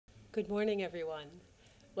Good morning, everyone.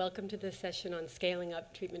 Welcome to this session on scaling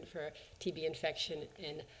up treatment for TB infection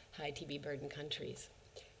in high TB burden countries.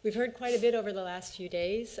 We've heard quite a bit over the last few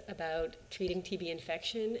days about treating TB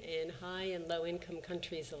infection in high and low income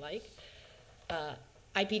countries alike.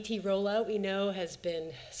 IPT rollout, we know, has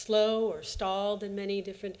been slow or stalled in many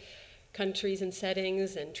different countries and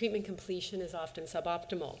settings, and treatment completion is often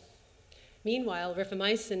suboptimal. Meanwhile,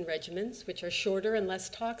 rifamycin regimens, which are shorter and less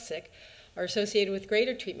toxic, are associated with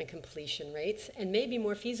greater treatment completion rates and may be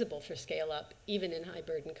more feasible for scale-up, even in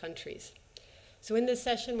high-burden countries. So in this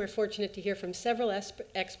session, we're fortunate to hear from several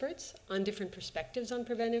experts on different perspectives on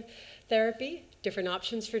preventive therapy, different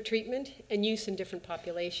options for treatment, and use in different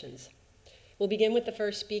populations. We'll begin with the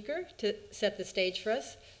first speaker to set the stage for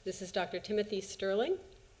us. This is Dr. Timothy Sterling.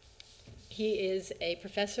 He is a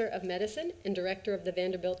professor of medicine and director of the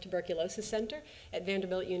Vanderbilt Tuberculosis Center at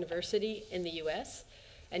Vanderbilt University in the US.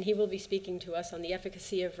 And he will be speaking to us on the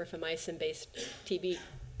efficacy of rifamycin-based TB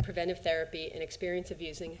preventive therapy and experience of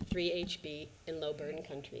using 3-HB in low-burden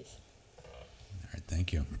countries. All right,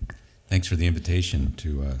 thank you. Thanks for the invitation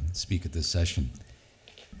to speak at this session.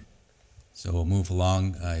 So we'll move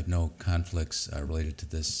along. I have no conflicts related to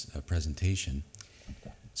this presentation.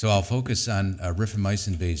 So I'll focus on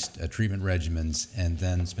rifamycin-based treatment regimens and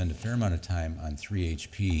then spend a fair amount of time on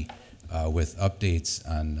 3-HP with updates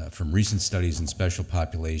on, from recent studies in special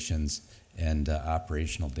populations and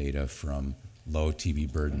operational data from low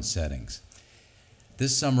TB burden settings.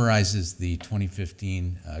 This summarizes the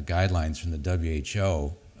 2015 guidelines from the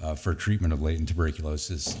WHO for treatment of latent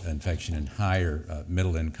tuberculosis infection in higher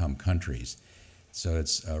middle income countries. So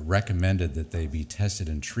it's recommended that they be tested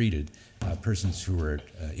and treated persons who are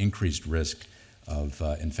at increased risk of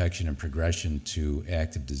infection and progression to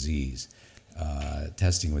active disease.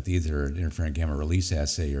 Testing with either an interferon gamma release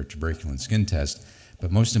assay or tuberculin skin test.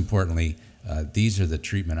 But most importantly, these are the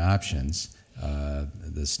treatment options,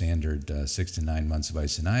 the standard 6 to 9 months of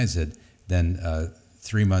isoniazid, then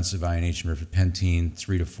 3 months of INH and rifapentine,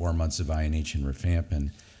 3 to 4 months of INH and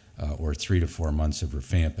rifampin, or 3 to 4 months of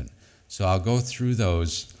rifampin. So I'll go through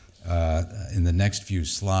those in the next few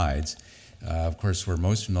slides. Of course, we're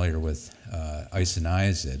most familiar with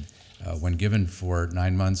isoniazid. When given for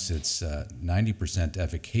 9 months, it's 90%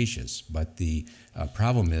 efficacious, but the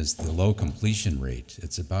problem is the low completion rate.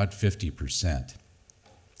 It's about 50%,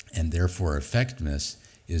 and therefore effectiveness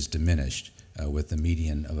is diminished with a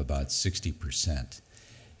median of about 60%.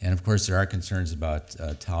 And of course, there are concerns about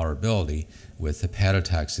tolerability, with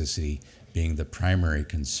hepatotoxicity being the primary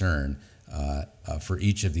concern for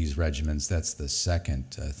each of these regimens. That's the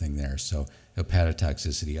second thing there. So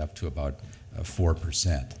hepatotoxicity up to about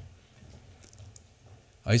 4%.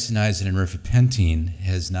 Isoniazid and rifapentine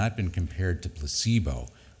has not been compared to placebo,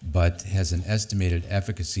 but has an estimated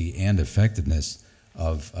efficacy and effectiveness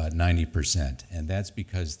of 90%. And that's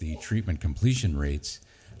because the treatment completion rates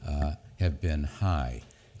have been high,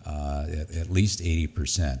 at least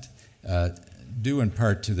 80%, due in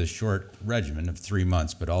part to the short regimen of 3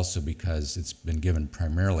 months, but also because it's been given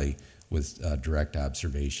primarily with direct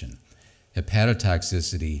observation.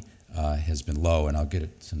 Hepatotoxicity has been low, and I'll get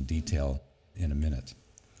into some detail in a minute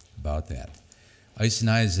about that.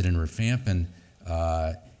 Isoniazid and rifampin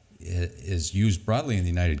is used broadly in the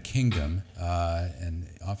United Kingdom and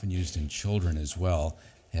often used in children as well,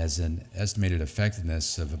 has an estimated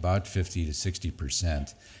effectiveness of about 50 to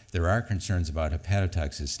 60%. There are concerns about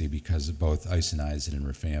hepatotoxicity because of both isoniazid and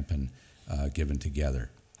rifampin given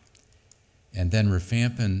together. And then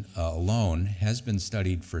rifampin alone has been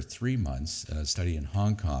studied for 3 months, a study in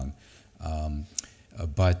Hong Kong,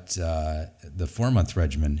 but the 4-month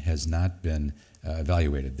regimen has not been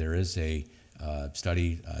evaluated. There is a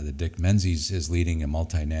study that Dick Menzies is leading, a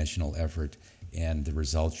multinational effort, and the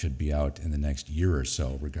results should be out in the next year or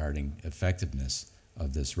so regarding effectiveness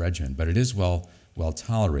of this regimen. But it is well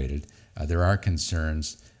tolerated. There are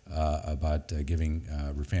concerns about giving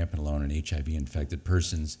rifampin alone in HIV-infected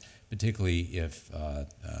persons, particularly if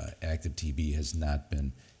active TB has not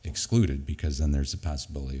been excluded, because then there's a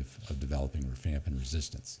possibility of developing rifampin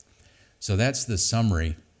resistance. So that's the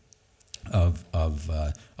summary of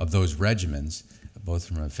those regimens, both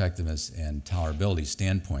from an effectiveness and tolerability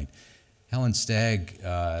standpoint. Helen Stagg,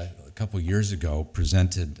 a couple years ago,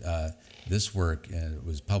 presented this work, and it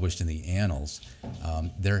was published in the Annals.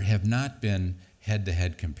 There have not been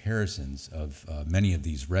head-to-head comparisons of many of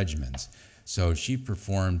these regimens. So she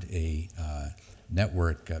performed a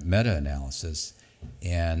network meta-analysis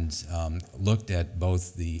and looked at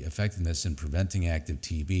both the effectiveness in preventing active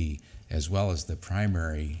TB as well as the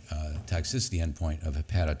primary toxicity endpoint of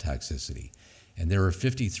hepatotoxicity. And there were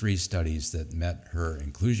 53 studies that met her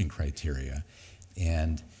inclusion criteria.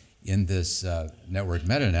 And In this network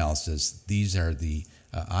meta-analysis, these are the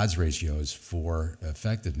odds ratios for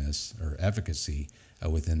effectiveness or efficacy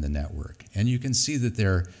within the network. And you can see that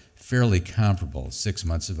they're fairly comparable, 6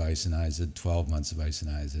 months of isoniazid, 12 months of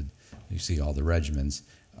isoniazid. You see all the regimens.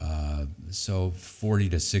 So 40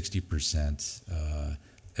 to 60%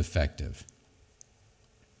 effective.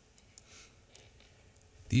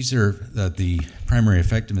 These are the primary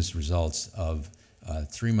effectiveness results of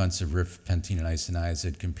 3 months of rifapentine and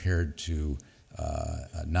isoniazid compared to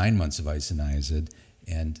 9 months of isoniazid,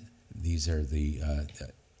 and these are the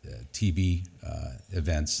TB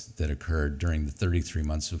events that occurred during the 33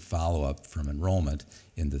 months of follow-up from enrollment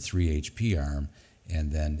in the 3HP arm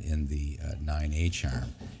and then in the 9H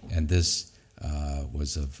arm. And this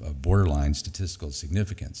was of borderline statistical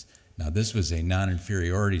significance. Now, this was a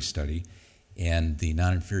non-inferiority study, and the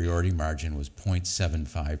non-inferiority margin was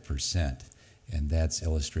 0.75%, and that's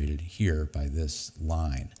illustrated here by this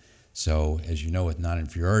line. So, as you know, with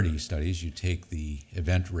non-inferiority studies, you take the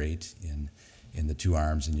event rate in the two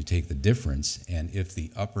arms and you take the difference, and if the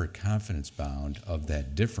upper confidence bound of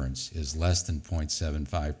that difference is less than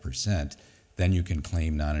 0.75%, then you can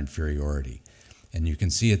claim non-inferiority. And you can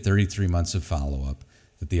see at 33 months of follow-up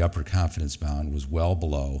that the upper confidence bound was well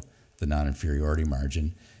below the non-inferiority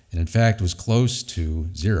margin, and in fact was close to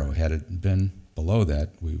zero. Had it been below that,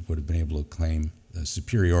 we would have been able to claim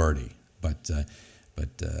superiority, but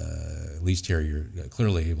at least here you're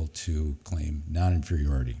clearly able to claim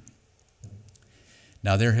non-inferiority.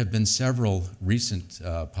 Now, there have been several recent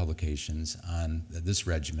publications on this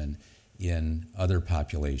regimen in other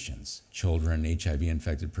populations: children,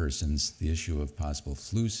 HIV-infected persons, the issue of possible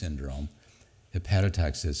flu syndrome,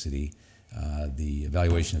 hepatotoxicity, the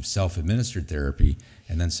evaluation of self-administered therapy,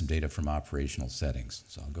 and then some data from operational settings.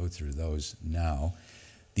 So I'll go through those now.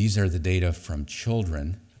 These are the data from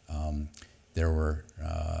children. There were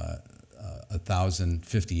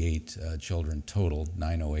 1,058 children total,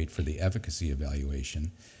 908 for the efficacy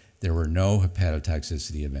evaluation. There were no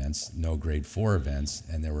hepatotoxicity events, no grade 4 events,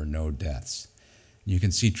 and there were no deaths. You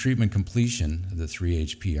can see treatment completion of the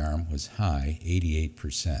 3HP arm was high,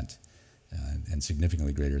 88%, and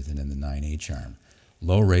significantly greater than in the 9H arm.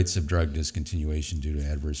 Low rates of drug discontinuation due to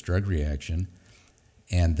adverse drug reaction,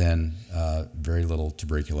 and then very little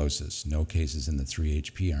tuberculosis. No cases in the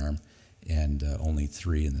 3HP arm, and only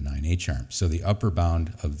 3 in the 9H arm. So the upper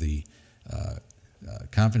bound of the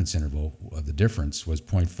confidence interval of the difference was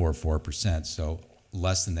 0.44%, so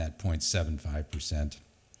less than that 0.75%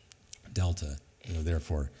 delta.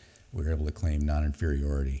 Therefore, we were able to claim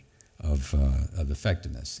non-inferiority of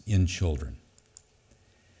effectiveness in children.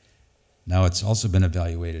 Now, it's also been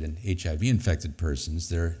evaluated in HIV-infected persons.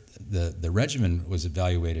 The regimen was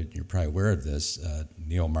evaluated, you're probably aware of this,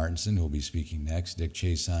 Neil Martinson, who will be speaking next, Dick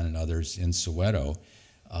Chason, and others in Soweto,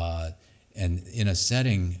 and in a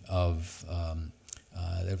setting of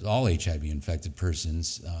all HIV-infected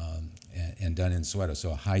persons and done in Soweto,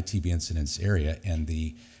 so a high TB incidence area, and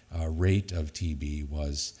the rate of TB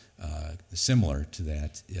was similar to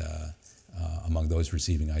that among those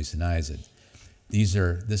receiving isoniazid. This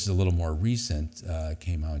is a little more recent,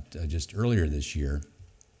 came out just earlier this year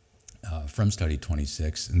from Study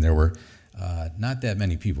 26, and there were not that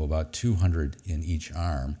many people, about 200 in each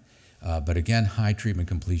arm, but again, high treatment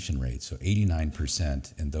completion rate, so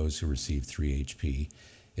 89% in those who received 3HP.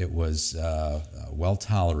 It was well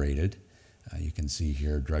tolerated. You can see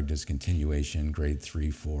here drug discontinuation, grade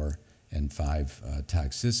 3, 4, and 5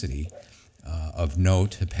 toxicity. Of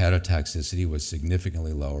note, hepatotoxicity was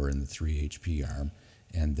significantly lower in the 3HP arm,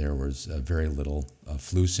 and there was very little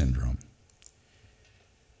flu syndrome.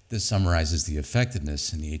 This summarizes the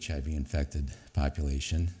effectiveness in the HIV-infected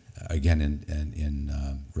population, again in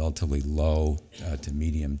relatively low to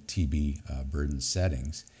medium TB burden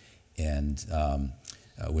settings, and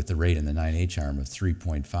with the rate in the 9H arm of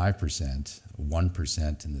 3.5%,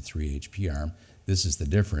 1% in the 3HP arm. This is the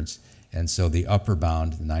difference. And so the upper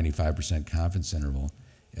bound, the 95% confidence interval,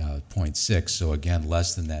 0.6, so again,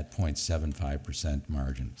 less than that 0.75%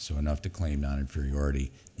 margin, so enough to claim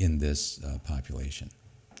non-inferiority in this population.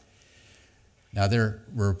 Now, there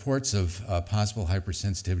were reports of possible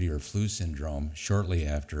hypersensitivity or flu syndrome shortly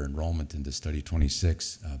after enrollment into Study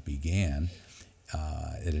 26 began.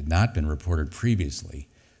 It had not been reported previously,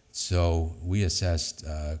 so we assessed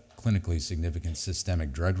clinically significant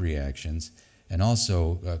systemic drug reactions and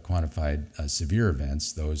also quantified severe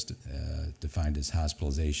events, those defined as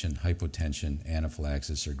hospitalization, hypotension,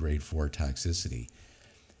 anaphylaxis, or grade 4 toxicity.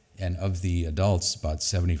 And of the adults, about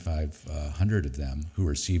 7,500 of them who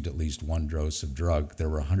received at least one dose of drug, there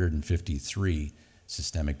were 153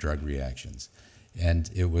 systemic drug reactions. And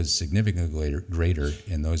it was significantly greater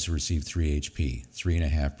in those who received 3-HP,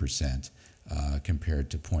 3.5%, compared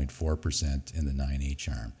to 0.4% in the 9H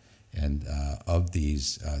arm. And of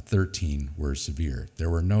these, 13 were severe. There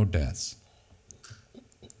were no deaths.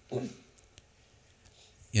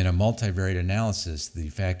 In a multivariate analysis, the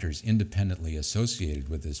factors independently associated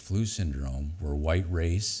with this flu syndrome were white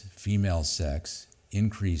race, female sex,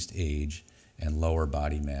 increased age, and lower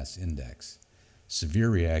body mass index. Severe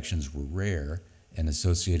reactions were rare and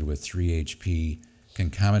associated with 3-HP,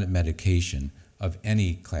 concomitant medication of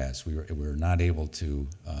any class. We were not able to,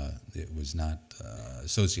 it was not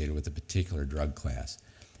associated with a particular drug class,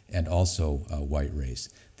 and also white race.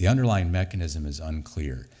 The underlying mechanism is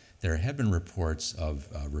unclear. There have been reports of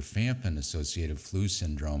rifampin-associated flu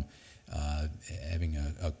syndrome having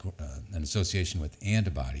an association with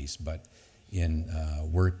antibodies, but in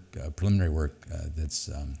preliminary work that's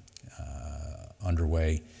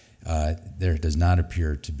underway, there does not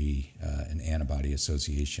appear to be an antibody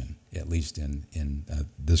association, at least in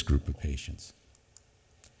this group of patients.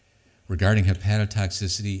 Regarding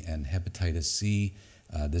hepatotoxicity and hepatitis C,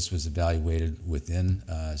 this was evaluated within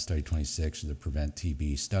Study 26, the Prevent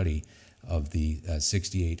TB study. Of the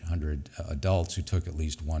 6,800 adults who took at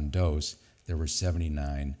least one dose, there were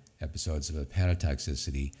 79 episodes of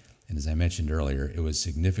hepatotoxicity. And as I mentioned earlier, it was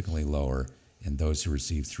significantly lower in those who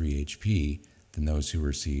received 3-HP than those who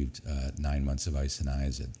received 9 months of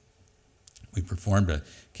isoniazid. We performed a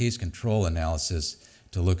case control analysis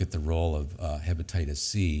to look at the role of hepatitis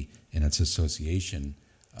C in its association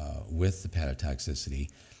with hepatotoxicity.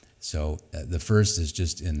 So the first is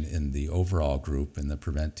just in the overall group in the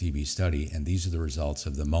Prevent TB study, and these are the results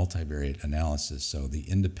of the multivariate analysis. So the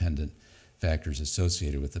independent factors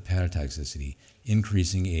associated with hepatotoxicity: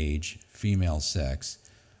 increasing age, female sex,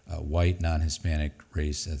 white non-Hispanic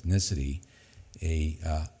race ethnicity. A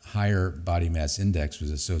higher body mass index was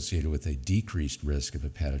associated with a decreased risk of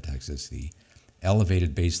hepatotoxicity.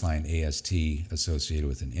 Elevated baseline AST associated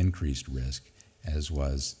with an increased risk, as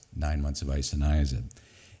was 9 months of isoniazid.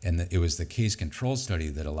 And it was the case control study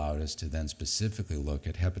that allowed us to then specifically look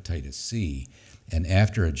at hepatitis C, and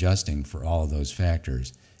after adjusting for all of those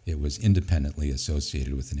factors, it was independently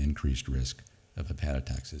associated with an increased risk of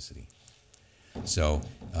hepatotoxicity. So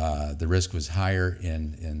the risk was higher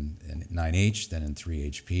in 9H than in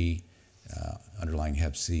 3HP. Underlying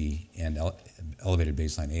hep C and elevated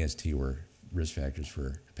baseline AST were risk factors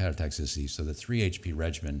for hepatotoxicity. So the 3HP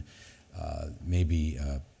regimen may be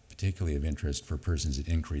particularly of interest for persons at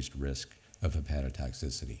increased risk of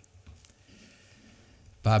hepatotoxicity.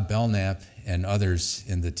 Bob Belknap and others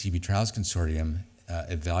in the TB Trials Consortium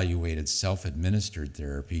evaluated self-administered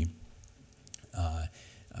therapy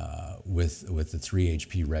with the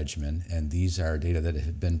 3HP regimen, and these are data that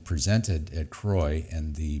have been presented at CROI,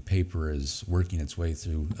 and the paper is working its way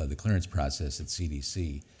through the clearance process at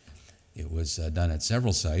CDC. It was done at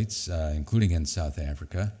several sites, including in South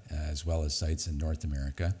Africa, as well as sites in North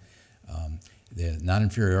America. The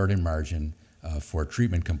non-inferiority margin for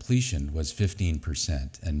treatment completion was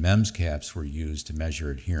 15%, and MEMS caps were used to measure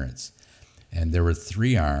adherence. And there were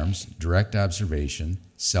 3 arms: direct observation,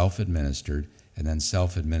 self-administered, and then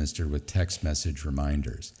self-administered with text message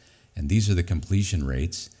reminders. And these are the completion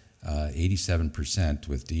rates: 87%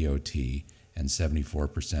 with DOT and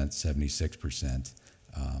 74%, 76%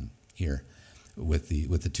 here with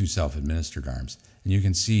the 2 self-administered arms. And you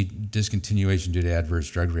can see discontinuation due to adverse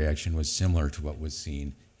drug reaction was similar to what was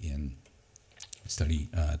seen in Study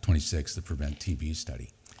 26, the Prevent TB study.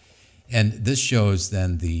 And this shows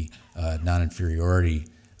then the non-inferiority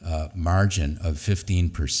margin of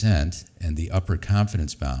 15% and the upper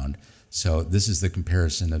confidence bound. So this is the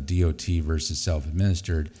comparison of DOT versus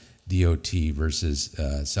self-administered, DOT versus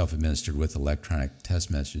self-administered with electronic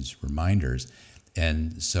test message reminders.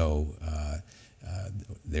 And so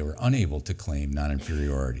they were unable to claim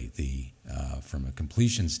non-inferiority. From a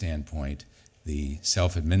completion standpoint, the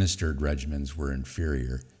self-administered regimens were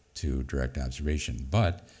inferior to direct observation,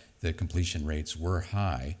 but the completion rates were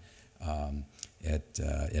high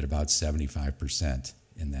at about 75%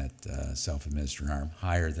 in that self-administered arm,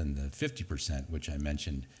 higher than the 50%, which I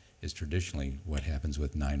mentioned is traditionally what happens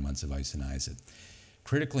with 9 months of isoniazid.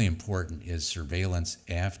 Critically important is surveillance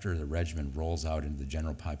after the regimen rolls out into the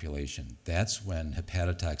general population. That's when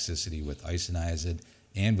hepatotoxicity with isoniazid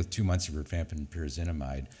and with 2 months of rifampin and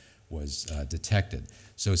pyrazinamide was detected.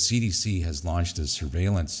 So CDC has launched a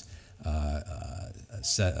surveillance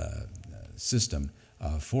system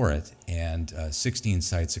for it, and 16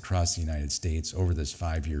 sites across the United States over this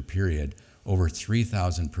 5-year period, over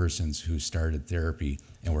 3,000 persons who started therapy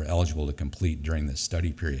and were eligible to complete during this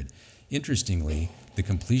study period. interestingly, the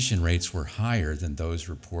completion rates were higher than those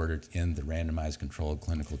reported in the randomized controlled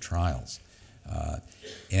clinical trials.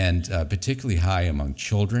 And particularly high among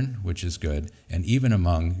children, which is good, and even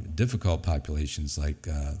among difficult populations like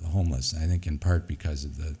the homeless, I think in part because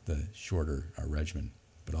of the shorter regimen,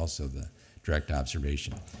 but also the direct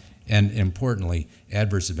observation. And importantly,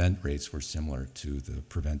 adverse event rates were similar to the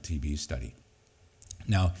Prevent TB study.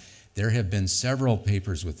 Now, there have been several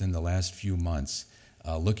papers within the last few months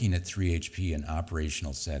looking at 3HP in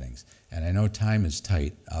operational settings. And I know time is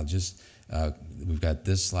tight. I'll just, we've got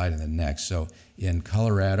this slide and the next. So in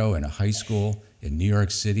Colorado, in a high school, in New York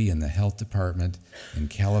City, in the health department, in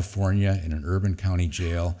California, in an urban county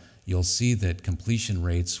jail, you'll see that completion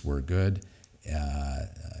rates were good.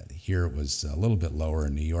 Here it was a little bit lower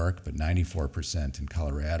in New York, but 94% in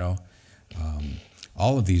Colorado.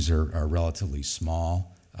 All of these are relatively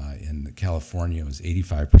small. In California, it was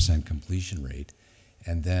 85% completion rate.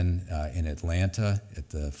 And then in Atlanta, at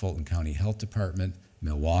the Fulton County Health Department,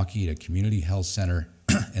 Milwaukee at a community health center,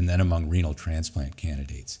 and then among renal transplant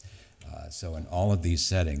candidates. So in all of these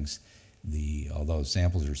settings, although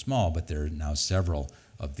samples are small, but there are now several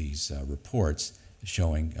of these reports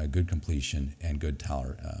showing good completion and good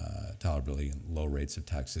tolerability and low rates of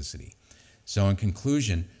toxicity. So in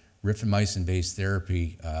conclusion, rifamycin-based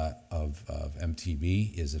therapy of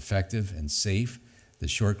MTB is effective and safe. The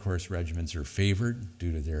short course regimens are favored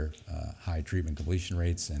due to their high treatment completion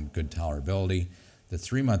rates and good tolerability. The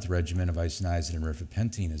 3-month regimen of isoniazid and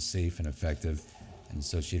rifapentine is safe and effective and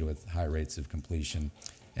associated with high rates of completion.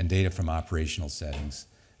 And data from operational settings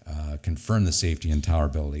confirm the safety and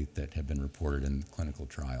tolerability that have been reported in clinical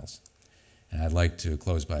trials. And I'd like to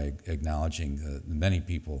close by acknowledging the many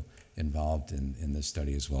people involved in this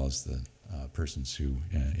study, as well as the persons who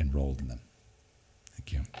enrolled in them.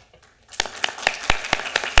 Thank you.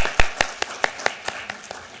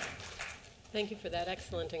 Thank you for that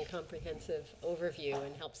excellent and comprehensive overview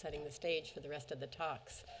and help setting the stage for the rest of the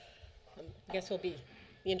talks. I guess in the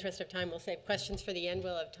interest of time, we'll save questions for the end.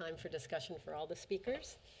 We'll have time for discussion for all the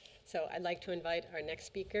speakers. So I'd like to invite our next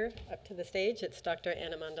speaker up to the stage. It's Dr.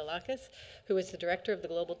 Anna Mandalakis, who is the director of the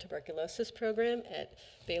Global Tuberculosis Program at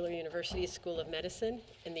Baylor University School of Medicine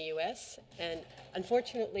in the US. And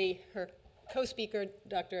unfortunately, her co-speaker,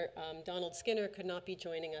 Dr. Donald Skinner, could not be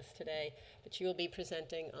joining us today, but she will be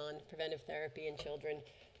presenting on preventive therapy in children,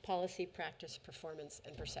 policy, practice, performance,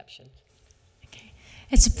 and perception. Okay.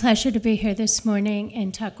 It's a pleasure to be here this morning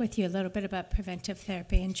and talk with you a little bit about preventive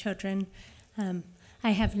therapy in children.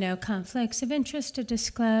 I have no conflicts of interest to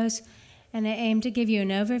disclose, and I aim to give you an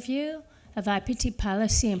overview of IPT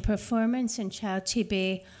policy and performance in child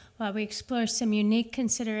TB while we explore some unique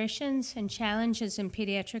considerations and challenges in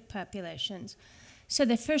pediatric populations. So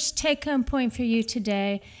the first take-home point for you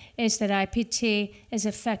today is that IPT is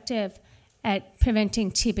effective at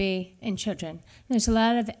preventing TB in children. There's a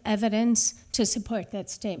lot of evidence to support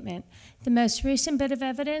that statement. The most recent bit of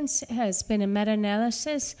evidence has been a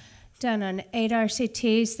meta-analysis done on 8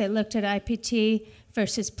 RCTs that looked at IPT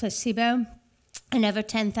versus placebo in over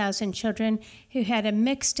 10,000 children who had a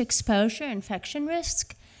mixed exposure infection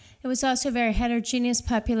risk. It was also a very heterogeneous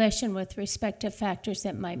population with respect to factors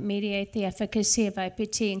that might mediate the efficacy of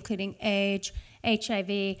IPT, including age,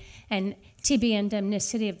 HIV, and TB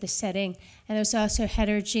endemicity of the setting. And there was also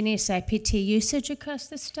heterogeneous IPT usage across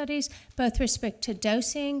the studies, both with respect to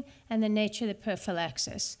dosing and the nature of the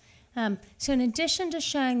prophylaxis. So in addition to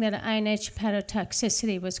showing that INH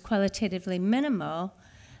hepatotoxicity was qualitatively minimal,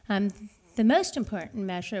 the most important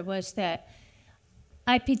measure was that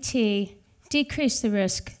IPT decreased the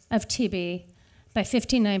risk of TB by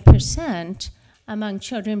 59% among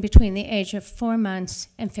children between the age of 4 months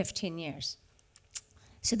and 15 years.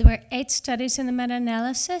 So there were 8 studies in the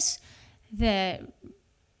meta-analysis. The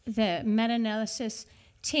meta-analysis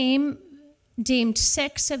team deemed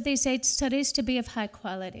 6 of these 8 studies to be of high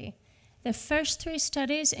quality. The first 3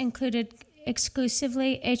 studies included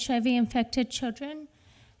exclusively HIV-infected children.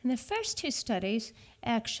 And the first 2 studies,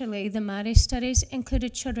 actually, the MADI studies,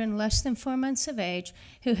 included children less than 4 months of age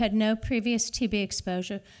who had no previous TB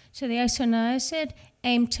exposure. So the isoniazid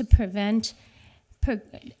aimed to prevent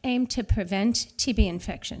TB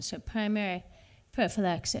infection, so primary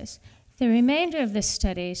prophylaxis. The remainder of the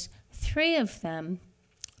studies, 3 of them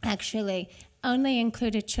actually only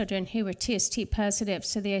included children who were TST positive,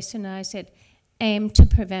 so the isoniazid aimed to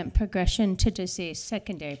prevent progression to disease,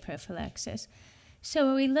 secondary prophylaxis. So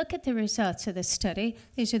when we look at the results of the study,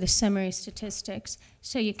 these are the summary statistics.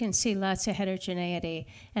 So you can see lots of heterogeneity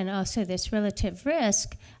and also this relative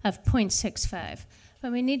risk of 0.65.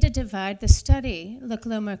 But we need to divide the study, look a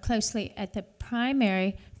little more closely at the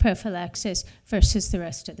primary prophylaxis versus the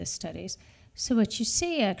rest of the studies. So what you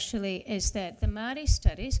see actually is that the Mahdi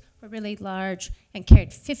studies were really large and carried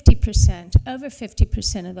 50%, over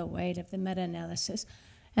 50% of the weight of the meta-analysis.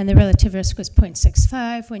 And the relative risk was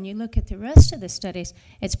 0.65. When you look at the rest of the studies,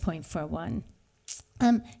 it's 0.41.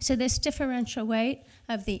 So this differential weight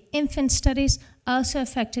of the infant studies also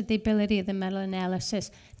affected the ability of the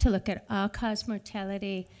meta-analysis to look at all-cause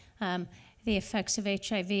mortality, the effects of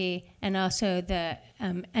HIV, and also the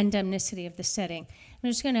endemicity of the setting. I'm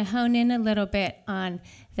just going to hone in a little bit on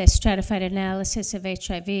the stratified analysis of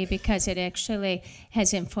HIV because it actually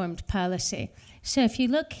has informed policy. So if you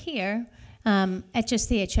look here at just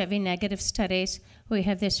the HIV negative studies, we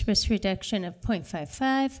have this risk reduction of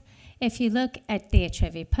 0.55. If you look at the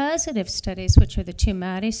HIV positive studies, which are the two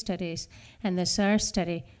Mahdi studies and the SAR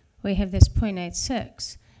study, we have this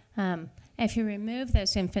 0.86. If you remove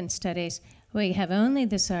those infant studies, we have only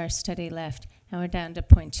the SAR study left, and we're down to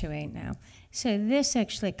 0.28 now. So this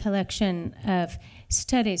actually collection of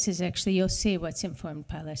studies is actually, you'll see what's informed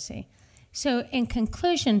policy. So in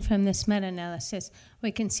conclusion from this meta-analysis,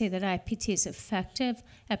 we can see that IPT is effective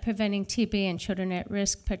at preventing TB in children at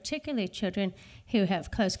risk, particularly children who have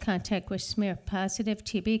close contact with smear-positive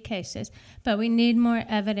TB cases. But we need more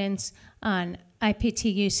evidence on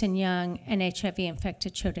IPT use in young and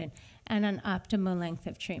HIV-infected children and on optimal length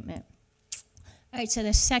of treatment. All right, so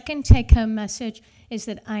the second take-home message is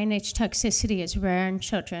that INH toxicity is rare in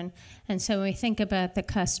children. And so when we think about the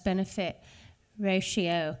cost-benefit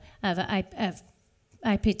ratio of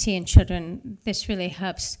IPT in children, this really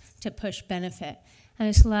helps to push benefit. And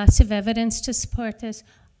there's lots of evidence to support this,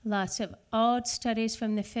 lots of old studies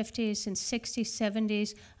from the 50s and 60s,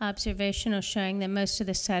 70s, observational showing that most of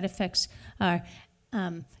the side effects are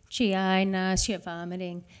GI, nausea,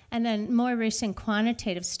 vomiting, and then more recent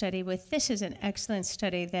quantitative study this is an excellent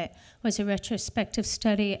study that was a retrospective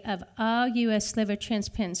study of all U.S. liver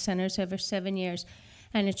transplant centers over 7 years,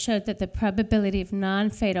 and it showed that the probability of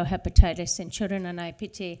non-fatal hepatitis in children on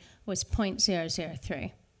IPT was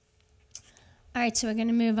 0.003. All right, so we're going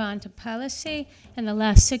to move on to policy. In the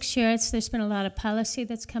last 6 years, there's been a lot of policy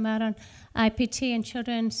that's come out on IPT in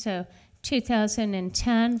children. So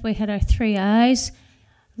 2010, we had our 3 I's,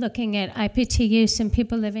 looking at IPT use in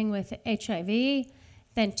people living with HIV.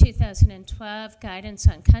 Then 2012, guidance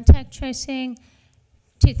on contact tracing.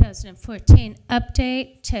 2014,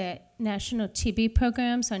 update to national TB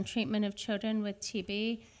programs on treatment of children with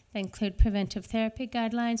TB that include preventive therapy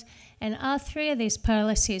guidelines. And all 3 of these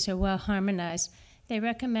policies are well harmonized. They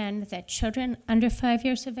recommend that children under 5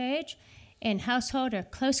 years of age in household or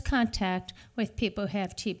close contact with people who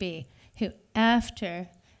have TB, who after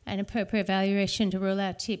an appropriate evaluation to rule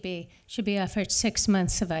out TB should be offered 6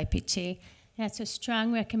 months of IPT. That's a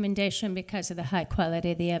strong recommendation because of the high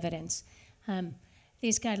quality of the evidence.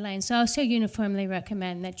 These guidelines also uniformly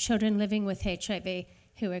recommend that children living with HIV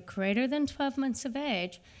who are greater than 12 months of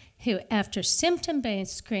age, who after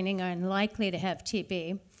symptom-based screening are unlikely to have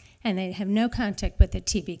TB, and they have no contact with a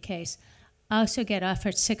TB case, also get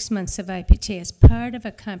offered 6 months of IPT as part of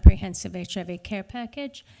a comprehensive HIV care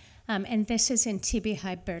package. And this is in TB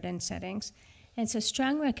high burden settings. And it's a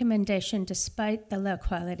strong recommendation despite the low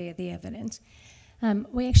quality of the evidence.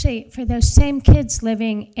 We actually, for those same kids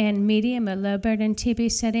living in medium or low burden TB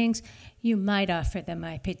settings, you might offer them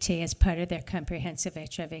IPT as part of their comprehensive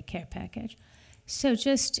HIV care package. So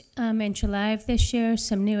just in July of this year,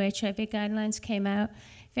 some new HIV guidelines came out.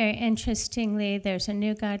 Very interestingly, there's a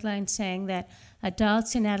new guideline saying that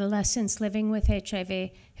adults and adolescents living with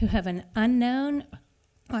HIV who have an unknown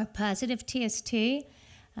or positive TST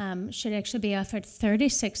should actually be offered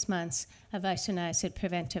 36 months of isoniazid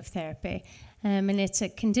preventive therapy. And it's a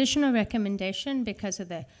conditional recommendation because of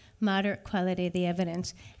the moderate quality of the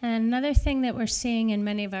evidence. And another thing that we're seeing in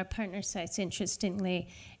many of our partner sites, interestingly,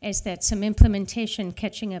 is that some implementation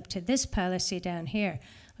catching up to this policy down here,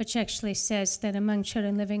 which actually says that among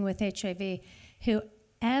children living with HIV who,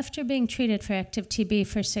 after being treated for active TB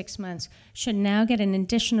for 6 months, should now get an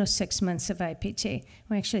additional 6 months of IPT.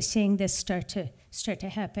 We're actually seeing this start to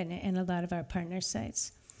happen in a lot of our partner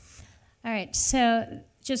sites. All right, so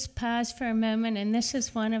just pause for a moment, and this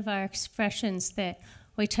is one of our expressions that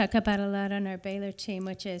we talk about a lot on our Baylor team,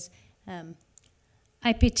 which is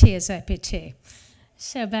IPT is IPT.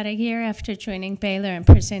 So about a year after joining Baylor and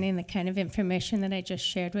presenting the kind of information that I just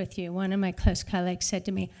shared with you, one of my close colleagues said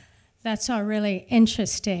to me, "That's all really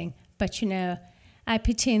interesting, but you know,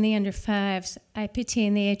 IPT in the under 5s, IPT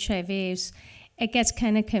in the HIVs, it gets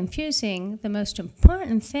kind of confusing. The most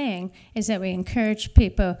important thing is that we encourage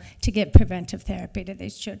people to get preventive therapy to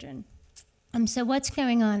these children. So what's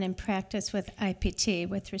going on in practice with IPT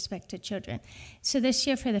with respect to children? So this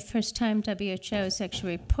year, for the first time, WHO has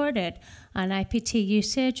actually reported on IPT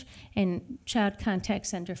usage in child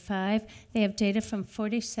contacts under 5. They have data from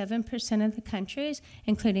 47% of the countries,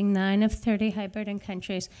 including 9 of 30 high-burden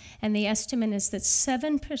countries, and the estimate is that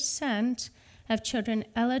 7% of children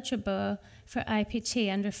eligible for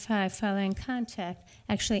IPT under 5 following contact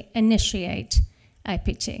actually initiate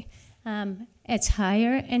IPT. It's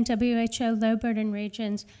higher in WHO low-burden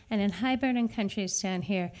regions, and in high-burden countries down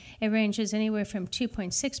here, it ranges anywhere from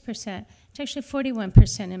 2.6% to actually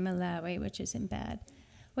 41% in Malawi, which isn't bad.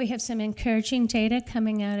 We have some encouraging data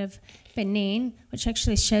coming out of Benin, which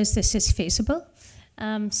actually shows this is feasible.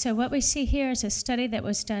 So what we see here is a study that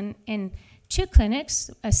was done in 2 clinics,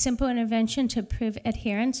 a simple intervention to improve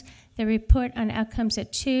adherence. They report on outcomes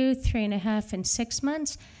at 2, 3.5, and 6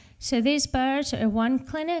 months. So these bars are one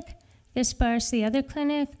clinic. This bar is the other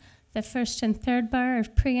clinic. The first and third bar are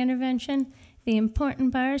pre-intervention. The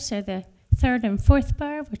important bars are the third and fourth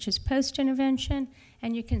bar, which is post-intervention.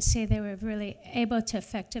 And you can see they were really able to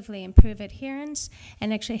effectively improve adherence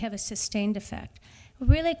and actually have a sustained effect.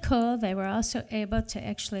 Really cool, they were also able to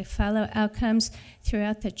actually follow outcomes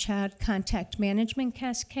throughout the child contact management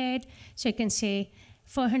cascade. So you can see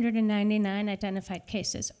 499 identified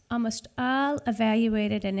cases, almost all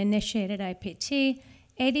evaluated and initiated IPT,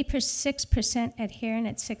 86% adherent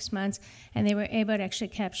at 6 months, and they were able to actually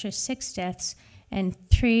capture 6 deaths and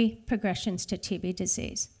 3 progressions to TB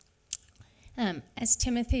disease. As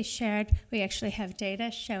Timothy shared, we actually have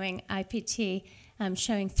data showing IPT,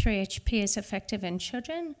 showing 3HP is effective in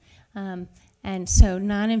children, and so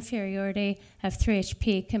non-inferiority of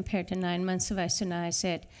 3HP compared to 9 months of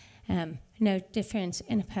isoniazid, no difference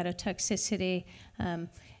in hepatotoxicity,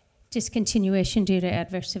 discontinuation due to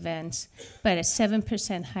adverse events, but a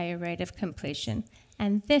 7% higher rate of completion.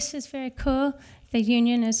 And this is very cool. The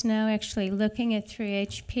union is now actually looking at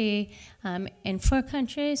 3HP in 4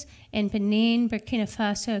 countries, in Benin, Burkina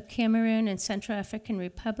Faso, Cameroon, and Central African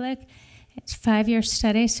Republic. It's a 5-year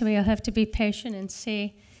study, so we'll have to be patient and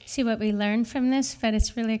see what we learn from this, but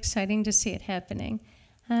it's really exciting to see it happening.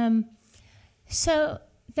 So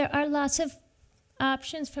there are lots of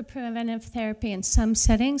options for preventive therapy in some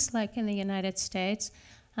settings, like in the United States.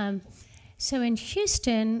 So in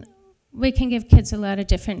Houston, we can give kids a lot of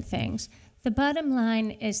different things. The bottom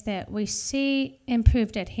line is that we see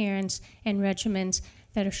improved adherence in regimens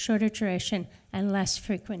that are shorter duration and less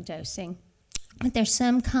frequent dosing. But there's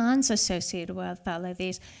some cons associated with all of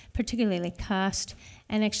these, particularly cost.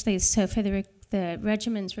 And actually, so for the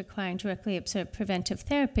regimens requiring directly observed preventive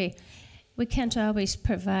therapy, we can't always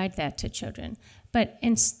provide that to children. But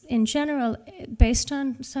in general, based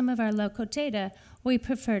on some of our local data, we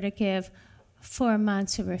prefer to give 4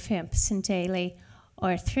 months of rifampicin daily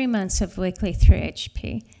or 3 months of weekly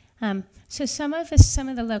 3HP. So some of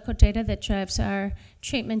the local data that drives our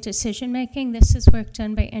treatment decision-making, this is work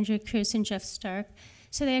done by Andrew Cruz and Jeff Stark.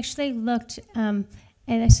 So they actually looked, and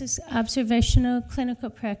this is observational clinical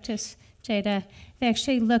practice data, they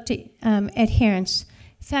actually looked at adherence,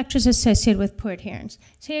 factors associated with poor adherence.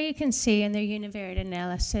 So here you can see in their univariate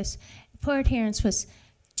analysis, poor adherence was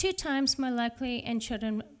 2 times more likely in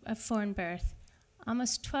children of foreign birth,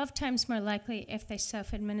 almost 12 times more likely if they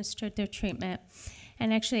self-administered their treatment.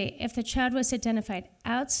 And actually, if the child was identified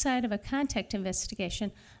outside of a contact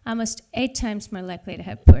investigation, almost 8 times more likely to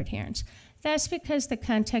have poor adherence. That's because the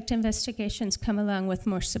contact investigations come along with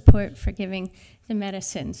more support for giving the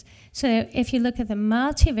medicines. So if you look at the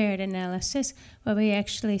multivariate analysis, what we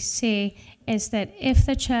actually see is that if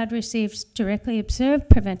the child receives directly observed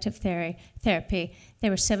preventive therapy, they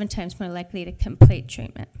were 7 times more likely to complete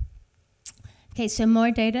treatment. Okay, so more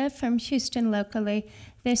data from Houston locally.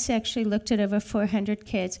 This actually looked at over 400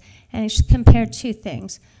 kids, and it compared 2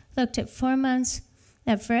 things. Looked at 4 months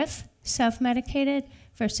of RIF, self-medicated,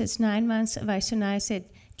 versus 9 months of isoniazid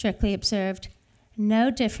directly observed.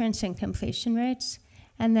 No difference in completion rates.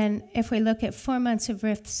 And then if we look at 4 months of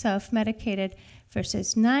RIF self-medicated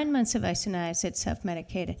versus 9 months of isoniazid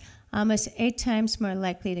self-medicated, almost 8 times more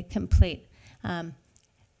likely to complete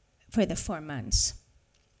for the 4 months.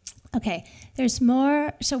 Okay, there's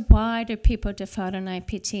more, so why do people default on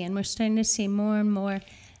IPT? And we're starting to see more and more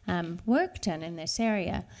work done in this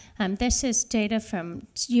area. This is data from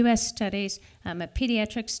US studies, a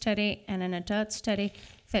pediatric study and an adult study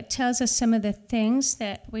that tells us some of the things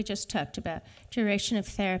that we just talked about. Duration of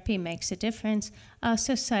therapy makes a difference,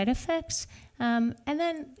 also side effects, and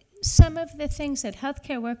then some of the things that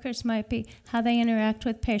healthcare workers might be, how they interact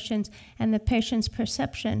with patients, and the patient's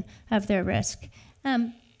perception of their risk.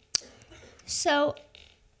 So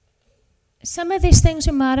some of these things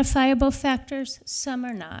are modifiable factors, some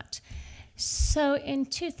are not. So in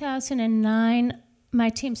 2009, my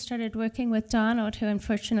team started working with Donald, who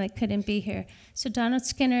unfortunately couldn't be here. So Donald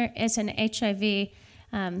Skinner is an HIV,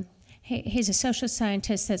 he's a social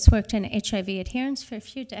scientist that's worked in HIV adherence for a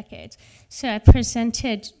few decades. So I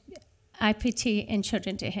presented IPT in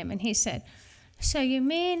children to him, and he said, so you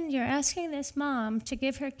mean you're asking this mom to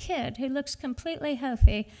give her kid, who looks completely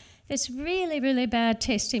healthy, this really, really bad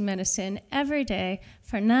tasting medicine every day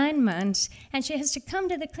for 9 months, and she has to come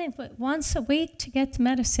to the clinic once a week to get the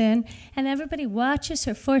medicine, and everybody watches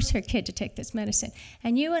her force her kid to take this medicine.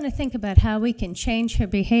 And you want to think about how we can change her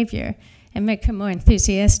behavior and make her more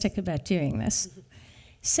enthusiastic about doing this.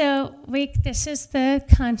 So this is the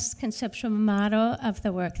conceptual model of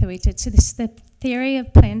the work that we did. So this is the theory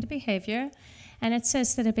of planned behavior, and it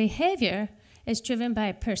says that a behavior is driven by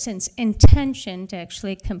a person's intention to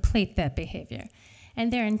actually complete that behavior.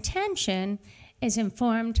 And their intention is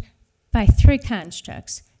informed by 3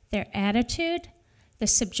 constructs: their attitude, the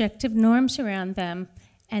subjective norms around them,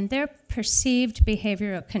 and their perceived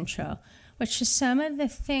behavioral control, which is some of the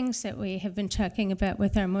things that we have been talking about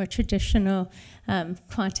with our more traditional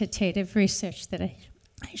quantitative research that I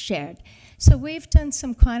shared. So we've done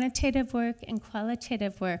some quantitative work and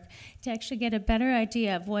qualitative work to actually get a better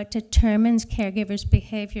idea of what determines caregivers'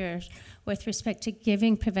 behaviors with respect to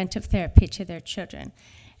giving preventive therapy to their children.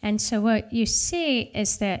 And so what you see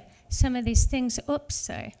is that some of these things,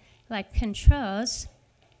 like controls,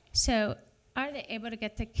 so are they able to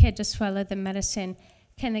get the kid to swallow the medicine?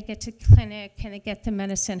 Can they get to clinic? Can they get the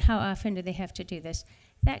medicine? How often do they have to do this?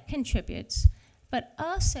 That contributes. But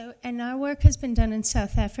also, and our work has been done in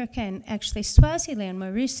South Africa and actually Swaziland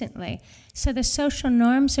more recently, so the social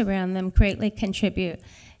norms around them greatly contribute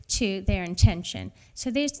to their intention.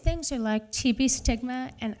 So these things are like TB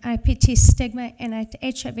stigma and IPT stigma in an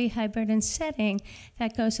HIV high burden setting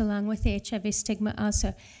that goes along with the HIV stigma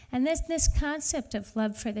also. And there's this concept of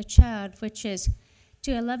love for the child, which is,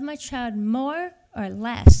 do I love my child more or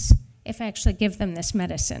less if I actually give them this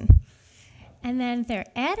medicine? And then their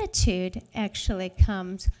attitude actually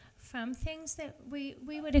comes from things that we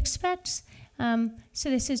would expect. So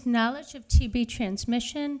this is knowledge of TB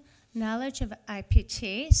transmission, knowledge of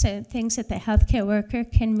IPT, so things that the healthcare worker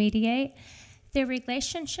can mediate, their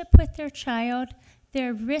relationship with their child,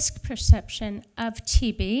 their risk perception of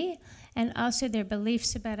TB, and also their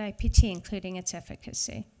beliefs about IPT, including its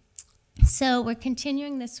efficacy. So we're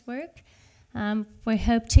continuing this work. We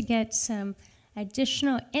hope to get some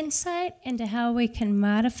additional insight into how we can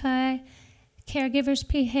modify caregivers'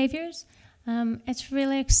 behaviors. It's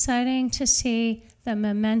really exciting to see the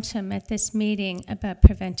momentum at this meeting about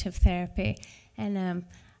preventive therapy. And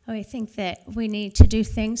I think that we need to do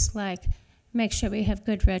things like make sure we have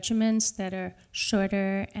good regimens that are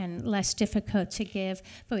shorter and less difficult to give,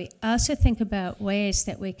 but we also think about ways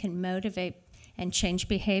that we can motivate and change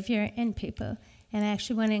behavior in people. And I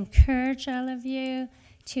actually want to encourage all of you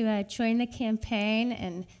to join the campaign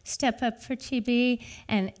and step up for TB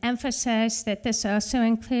and emphasize that this also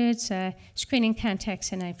includes screening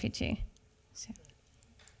contacts and IPT. So.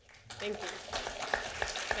 Thank you.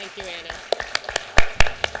 Thank you, Anna.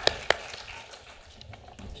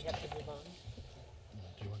 We have to move on.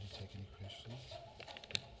 Do you want to take any questions?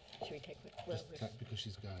 Should we take Because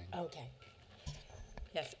she's going. Okay.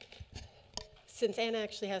 Yes. Since Anna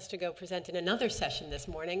actually has to go present in another session this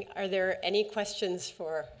morning, are there any questions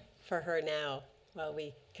for her now while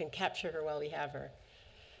we can capture her while we have her?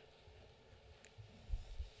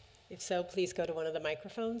 If so, please go to one of the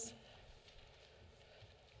microphones.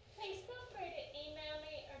 Please feel free to email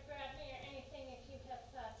me or grab me or anything if you have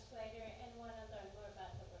thoughts later and want to learn more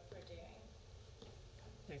about the work we're doing.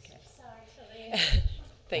 Okay. Sorry to leave.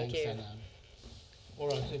 Thank you. Anna. All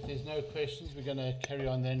right, so if there's no questions, we're going to carry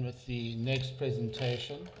on then with the next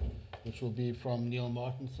presentation, which will be from Neil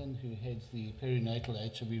Martinson, who heads the Perinatal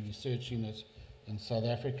HIV Research Unit in South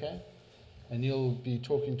Africa. And Neil will be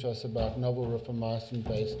talking to us about novel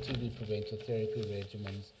rifamycin-based TB preventive therapy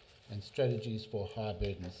regimens and strategies for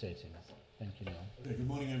high-burden settings. Thank you, Neil. Okay, good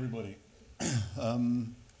morning, everybody.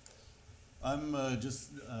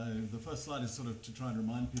 The first slide is sort of to try and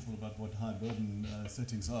remind people about what high-burden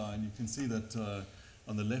settings are, and you can see that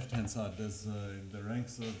on the left-hand side, there's the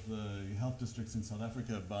ranks of the health districts in South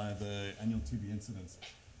Africa by the annual TB incidence.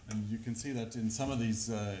 And you can see that in some of these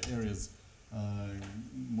areas,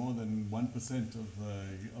 more than 1%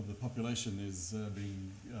 of the population is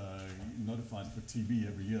being notified for TB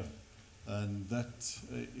every year. And that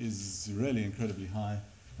is really incredibly high.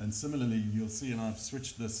 And similarly, you'll see, and I've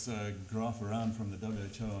switched this graph around from the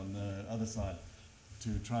WHO on the other side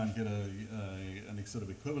to try and get an sort of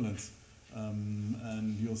equivalence.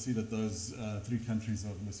 And you'll see that those three countries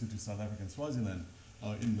of Lesotho, South Africa, and Swaziland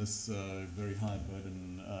are in this very high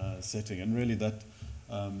burden setting. And really that,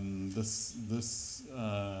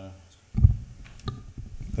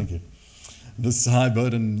 thank you. This high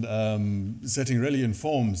burden setting really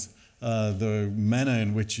informs the manner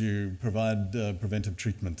in which you provide preventive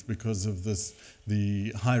treatment because of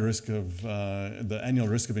the high risk of the annual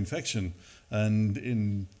risk of infection. And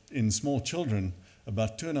in small children,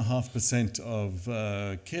 about 2.5% of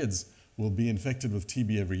kids will be infected with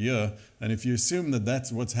TB every year. And if you assume that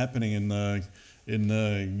that's what's happening in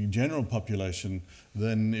the general population,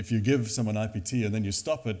 then if you give someone IPT and then you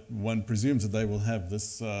stop it, one presumes that they will have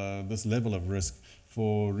this level of risk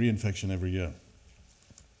for reinfection every year.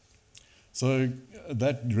 So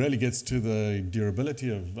that really gets to the durability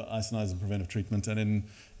of isoniazid preventive treatment. And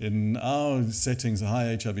in our settings,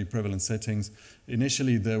 high HIV prevalence settings,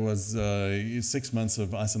 initially there was 6 months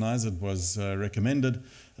of isoniazid was recommended.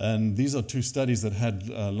 And these are two studies that had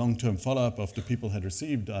long-term follow-up after people had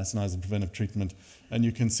received isoniazid preventive treatment. And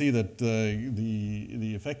you can see that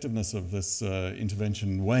the effectiveness of this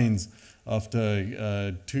intervention wanes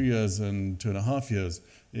after 2 years and 2.5 years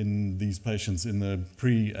in these patients in the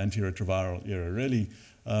pre-antiretroviral era, really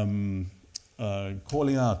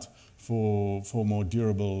calling out for more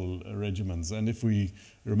durable regimens. And if we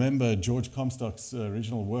remember George Comstock's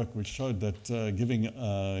original work, which showed that giving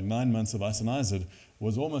 9 months of isoniazid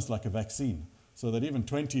was almost like a vaccine, so that even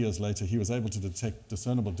 20 years later he was able to detect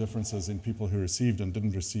discernible differences in people who received and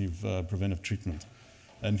didn't receive preventive treatment.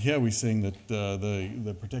 And here we're seeing that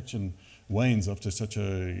the protection wanes after such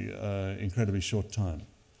an incredibly short time.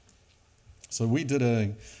 So we did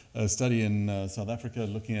a study in South Africa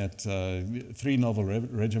looking at 3 novel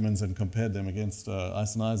regimens and compared them against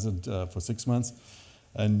isoniazid for 6 months.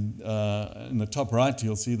 And in the top right,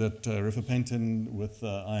 you'll see that rifampicin with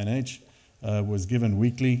INH was given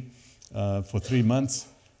weekly for 3 months,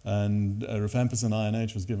 and rifampicin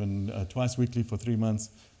INH was given twice weekly for 3 months,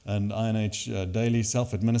 and INH daily,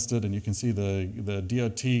 self-administered. And you can see the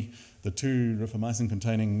DOT, the 2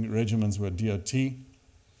 rifamycin-containing regimens were DOT,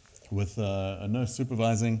 with a nurse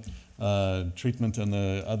supervising treatment, and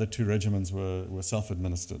the other 2 regimens were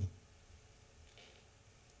self-administered.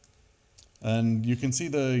 And you can see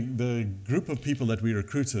the group of people that we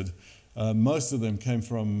recruited, most of them came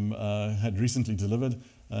from, had recently delivered,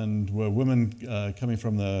 and were women coming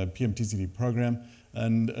from the PMTCD program.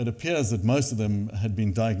 And it appears that most of them had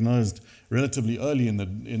been diagnosed relatively early in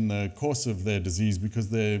the course of their disease,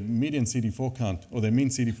 because their median CD4 count, or their mean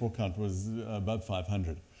CD4 count, was above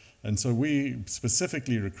 500. And so we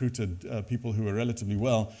specifically recruited people who were relatively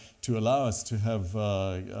well to allow us to have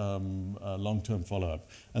long-term follow-up.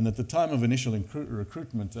 And at the time of initial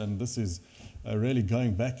recruitment, and this is really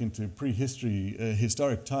going back into prehistory,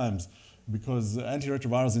 historic times, because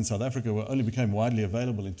antiretrovirals in South Africa only became widely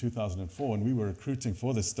available in 2004, and we were recruiting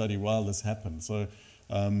for this study while this happened. So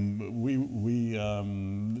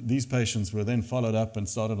these patients were then followed up and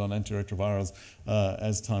started on antiretrovirals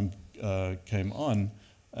as time came on.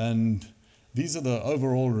 And these are the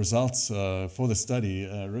overall results for the study,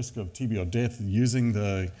 risk of TB or death using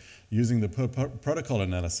the protocol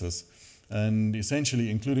analysis, and essentially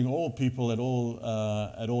including all people at all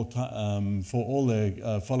for all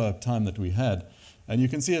the follow-up time that we had. And you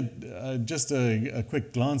can see just a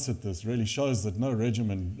quick glance at this really shows that no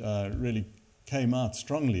regimen really came out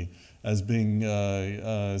strongly as being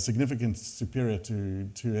significantly superior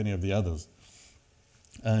to any of the others.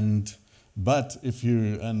 But if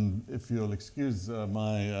you'll excuse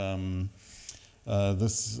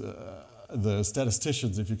the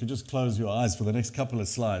statisticians, if you could just close your eyes for the next couple of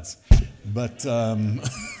slides. But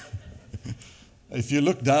if you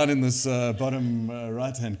look down in this bottom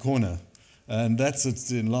right-hand corner, and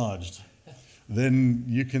it's enlarged, then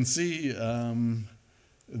you can see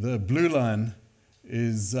the blue line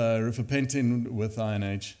is rifampicin with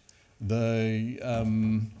INH,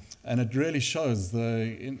 and it really shows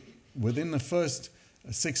within the first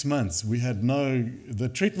 6 months, we had the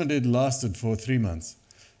treatment had lasted for 3 months.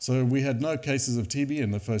 So we had no cases of TB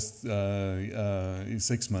in the first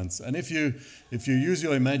 6 months. And if you use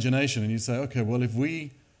your imagination and you say, okay, well, if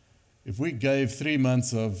we gave 3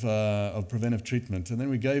 months of preventive treatment, and then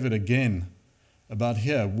we gave it again about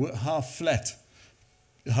here, how flat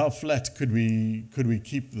could we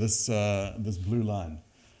keep this blue line?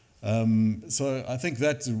 So I think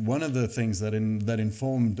that's one of the things that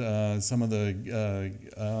informed some of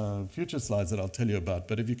the future slides that I'll tell you about.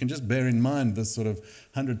 But if you can just bear in mind this sort of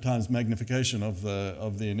 100 times magnification of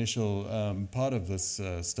the initial part of this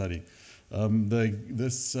study,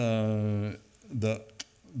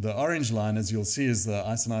 the orange line, as you'll see, is the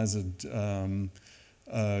isoniazid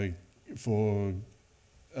for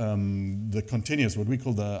the continuous, what we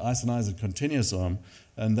call the isoniazid continuous arm,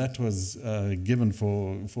 and that was given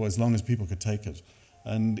for as long as people could take it.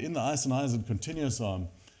 And in the isoniazid continuous arm,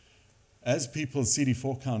 as people's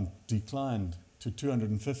CD4 count declined to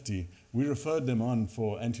 250, we referred them on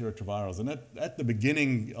for antiretrovirals. And at the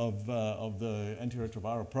beginning of the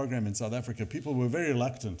antiretroviral program in South Africa, people were very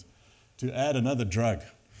reluctant to add another drug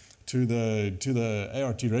to the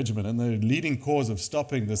ART regimen, and the leading cause of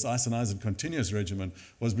stopping this isoniazid continuous regimen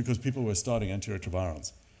was because people were starting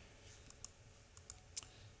antiretrovirals.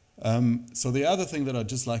 So the other thing that I'd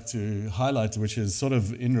just like to highlight, which is sort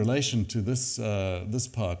of in relation to this this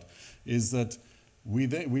part, is that we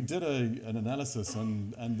did an analysis,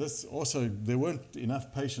 and this also, there weren't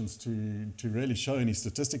enough patients to really show any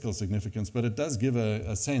statistical significance, but it does give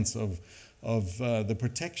a sense of the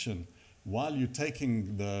protection while you're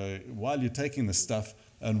taking the stuff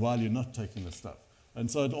and while you're not taking the stuff.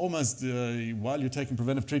 And so it almost, while you're taking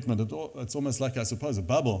preventive treatment, it's almost like, I suppose, a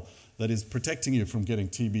bubble that is protecting you from getting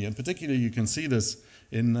TB. And particularly you can see this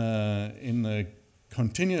in the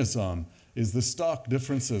continuous arm, is the stark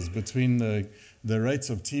differences between the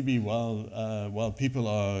rates of TB while people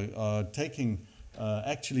are taking,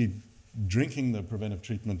 actually drinking the preventive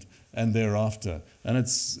treatment and thereafter. And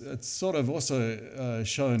it's sort of also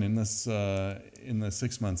shown in this in the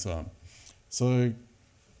 6 months arm. So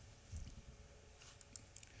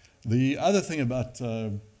the other thing about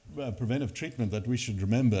preventive treatment that we should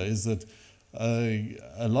remember is that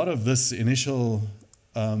a lot of this initial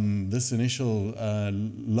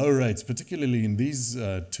low rates, particularly in these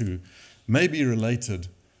two, may be related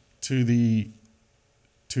to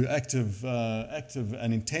active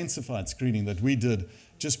and intensified screening that we did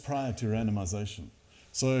just prior to randomization.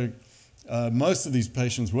 So most of these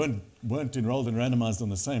patients weren't enrolled and randomized on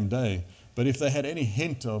the same day, but if they had any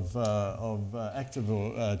hint of active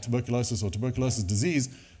or tuberculosis or tuberculosis disease,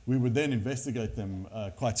 we would then investigate them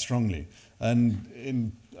quite strongly.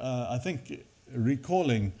 And I think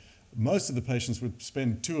recalling, most of the patients would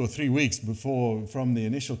spend 2 or 3 weeks from the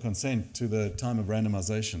initial consent to the time of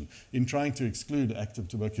randomization in trying to exclude active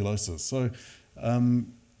tuberculosis. So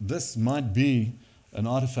this might be an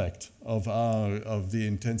artifact of the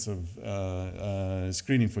intensive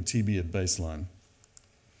screening for TB at baseline.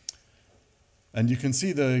 And you can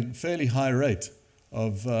see the fairly high rate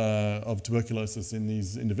of tuberculosis in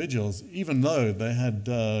these individuals, even though they had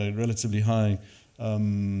relatively high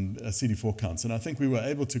CD4 counts. And I think we were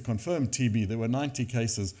able to confirm TB. There were 90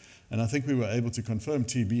 cases, and I think we were able to confirm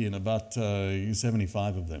TB in about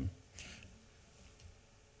 75 of them.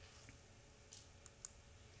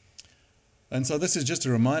 And so this is just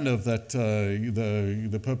a reminder of that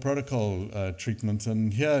the per protocol treatment.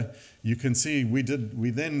 And here you can see we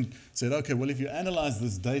then said, okay, well, if you analyze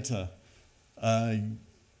this data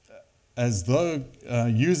as though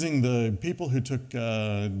using the people who took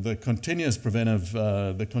the continuous preventive,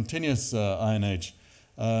 the continuous INH,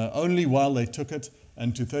 only while they took it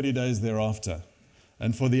and to 30 days thereafter.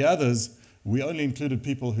 And for the others, we only included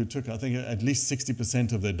people who took, I think, at least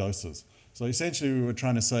 60% of their doses. So essentially we were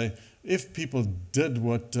trying to say, if people did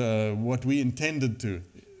what we intended to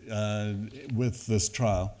with this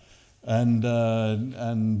trial, and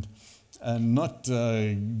not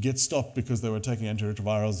get stopped because they were taking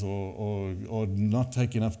antiretrovirals or not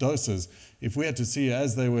take enough doses, if we had to see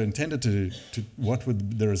as they were intended to what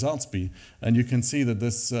would the results be. And you can see that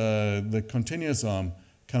this the continuous arm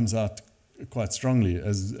comes out quite strongly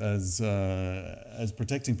as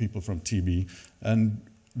protecting people from TB. And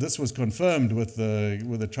this was confirmed with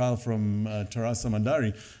a trial from Taras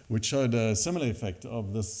Samandari, which showed a similar effect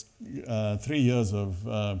of this 3 years of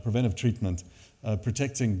preventive treatment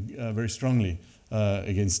protecting very strongly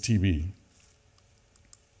against TB.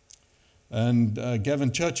 And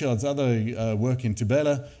Gavin Churchard's other work in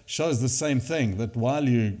Tibella shows the same thing, that while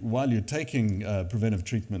you're taking preventive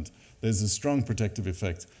treatment, there's a strong protective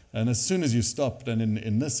effect. And as soon as you stop, and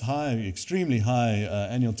in this extremely high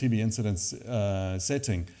annual TB incidence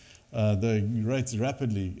setting, the rates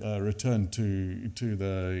rapidly return to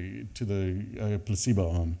the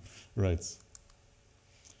placebo arm rates.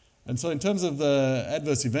 And so in terms of the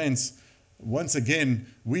adverse events, once again,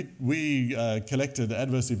 we collected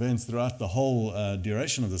adverse events throughout the whole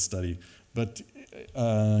duration of the study. But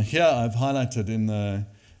here I've highlighted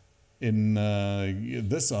in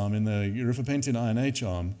this arm, in the rifapentine INH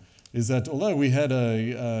arm, is that although we had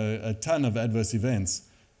a ton of adverse events,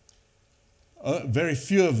 very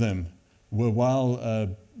few of them were while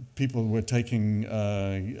people were taking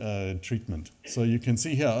treatment. So you can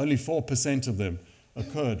see here, only 4% of them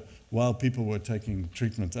occurred while people were taking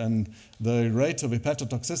treatment. And the rate of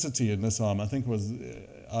hepatotoxicity in this arm, I think, was,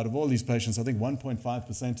 out of all these patients, I think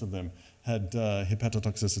 1.5% of them had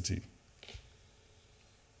hepatotoxicity.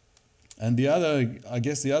 And the other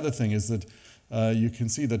thing is that you can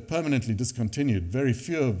see that permanently discontinued, very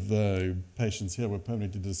few of the patients here were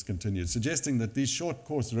permanently discontinued, suggesting that these short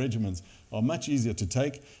course regimens are much easier to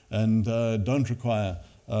take and don't require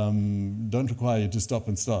you to stop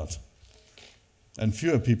and start. And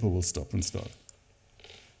fewer people will stop and start.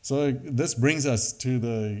 So this brings us to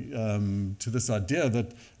this idea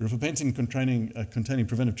that rifapentine containing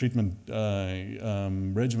preventive treatment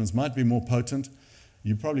regimens might be more potent.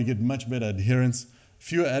 You probably get much better adherence,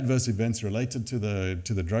 fewer adverse events related to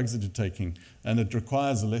the drugs that you're taking, and it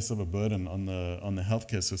requires less of a burden on the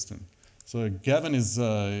healthcare system. So Gavin is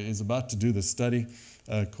about to do this study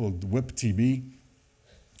called WIP-TB,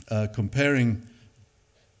 comparing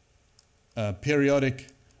periodic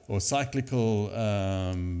or cyclical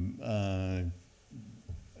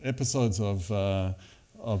episodes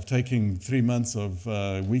of taking 3 months of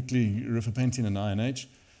weekly rifapentine and INH,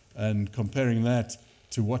 and comparing that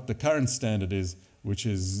to what the current standard is, which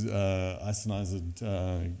is isoniazid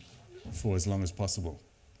for as long as possible.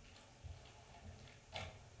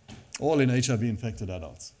 All in HIV-infected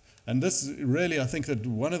adults. And this really, I think that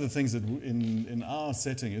one of the things that in our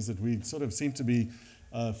setting is that we sort of seem to be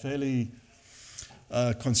fairly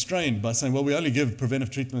constrained by saying, well, we only give preventive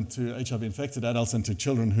treatment to HIV-infected adults and to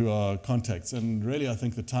children who are contacts. And really, I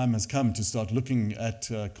think the time has come to start looking at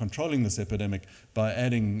controlling this epidemic by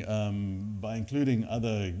including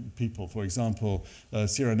other people, for example,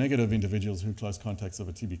 seronegative individuals who are close contacts of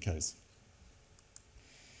a TB case.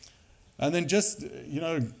 And then just,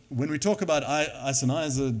 when we talk about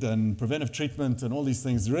isoniazid and preventive treatment and all these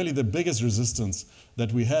things, really the biggest resistance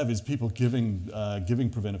that we have is people giving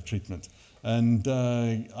preventive treatment. And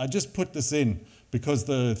I just put this in because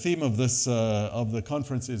the theme of the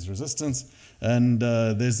conference is resistance. And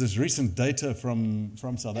there's this recent data from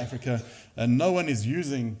South Africa, and no one is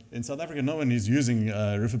using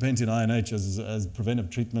rifapentine INH as preventive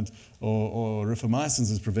treatment or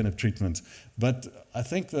rifamycin as preventive treatment. But I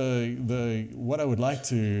think what I would like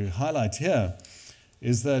to highlight here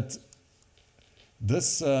is that there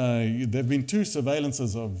have been 2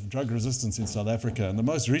 surveillances of drug resistance in South Africa, and the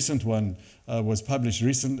most recent one was published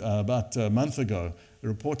about a month ago,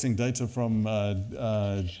 reporting data from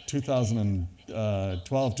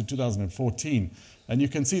 2012 to 2014. And you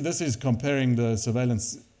can see this is comparing the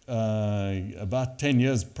surveillance about 10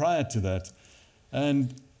 years prior to that.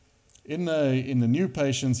 And in the new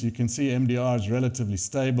patients, you can see MDR is relatively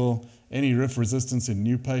stable. Any RIF resistance in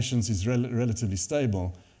new patients is relatively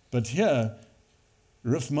stable. But here,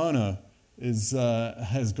 RIF mono has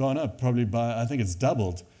gone up probably by, I think it's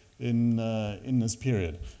doubled in this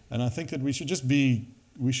period. And I think that we should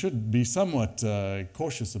be somewhat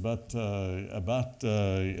cautious about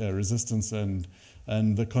resistance and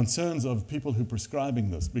the concerns of people who are prescribing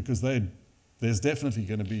this, because there's definitely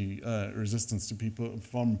going to be resistance to people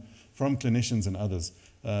from clinicians and others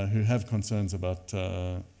who have concerns about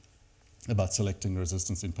selecting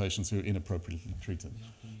resistance in patients who are inappropriately treated.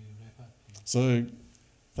 So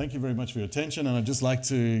thank you very much for your attention, and I'd just like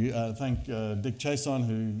to thank Dick Chason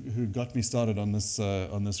who got me started on this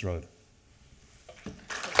road.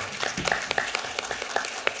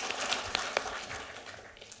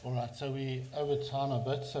 All right, so we're over time a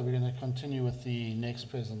bit, so we're going to continue with the next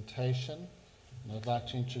presentation. And I'd like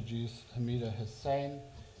to introduce Hamida Hussain,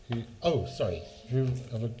 I've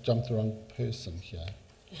jumped the wrong person here.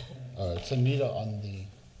 Oh, it's Hamida on the...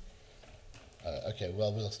 okay,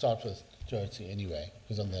 well, we'll start with Jyoti anyway,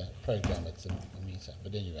 because on the program it's Hamida,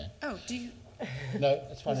 but anyway. Oh, do you... No,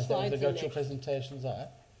 it's fine. The If slides the are virtual next. presentations are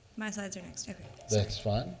up. My slides are next. Okay. That's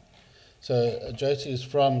fine. So Jyoti is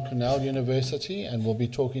from Cornell University and will be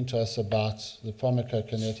talking to us about the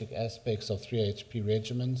pharmacokinetic aspects of 3-HP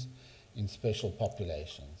regimens in special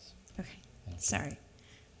populations. Okay. Sorry.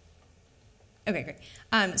 Okay, great.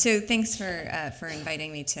 So thanks for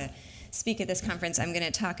inviting me to speak at this conference. I'm going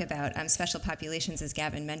to talk about special populations, as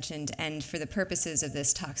Gavin mentioned, and for the purposes of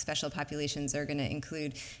this talk, special populations are going to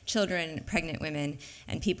include children, pregnant women,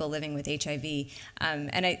 and people living with HIV.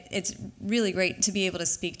 It's really great to be able to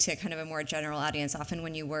speak to kind of a more general audience. Often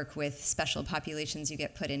when you work with special populations, you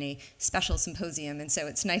get put in a special symposium, and so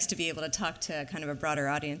it's nice to be able to talk to kind of a broader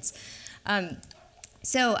audience.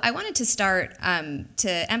 So I wanted to start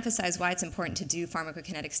to emphasize why it's important to do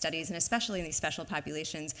pharmacokinetic studies, and especially in these special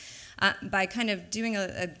populations, by kind of doing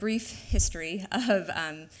a brief history of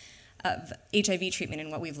HIV treatment and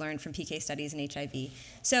what we've learned from PK studies in HIV.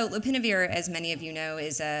 So lopinavir, as many of you know,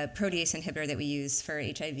 is a protease inhibitor that we use for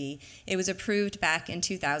HIV. It was approved back in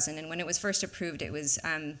 2000, and when it was first approved, it was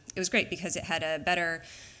great because it had a better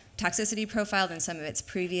toxicity profile than some of its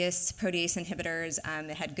previous protease inhibitors.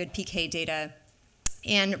 It had good PK data.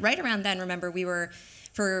 And right around then, remember,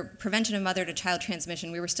 for prevention of mother-to-child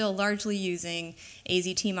transmission, we were still largely using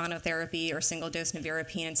AZT monotherapy or single-dose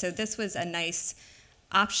nevirapine. And so this was a nice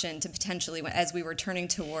option to potentially, as we were turning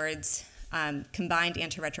towards combined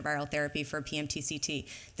antiretroviral therapy for PMTCT.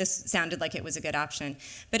 This sounded like it was a good option.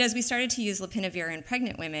 But as we started to use lopinavir in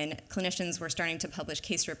pregnant women, clinicians were starting to publish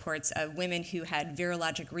case reports of women who had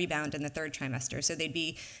virologic rebound in the third trimester. So they'd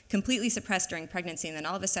be completely suppressed during pregnancy, and then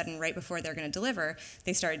all of a sudden, right before they're going to deliver,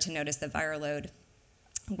 they started to notice the viral load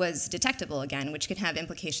was detectable again, which could have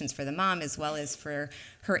implications for the mom as well as for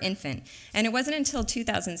her infant. And it wasn't until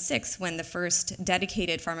 2006 when the first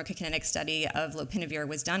dedicated pharmacokinetic study of lopinavir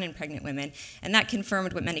was done in pregnant women, and that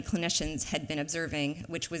confirmed what many clinicians had been observing,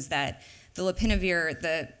 which was that the lopinavir,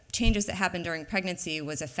 the changes that happened during pregnancy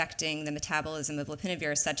was affecting the metabolism of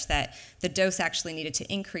lopinavir such that the dose actually needed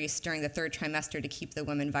to increase during the third trimester to keep the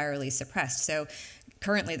woman virally suppressed. So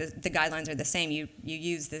currently, the guidelines are the same. You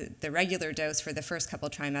use the regular dose for the first couple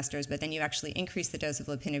trimesters, but then you actually increase the dose of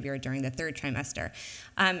lopinavir during the third trimester.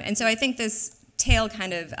 And so I think this tale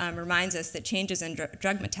kind of reminds us that changes in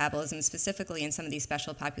drug metabolism, specifically in some of these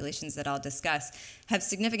special populations that I'll discuss, have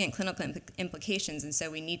significant clinical implications, and so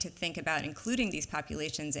we need to think about including these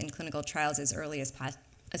populations in clinical trials as early as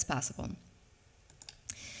possible.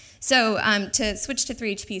 So to switch to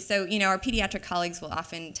 3HP, so our pediatric colleagues will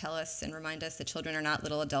often tell us and remind us that children are not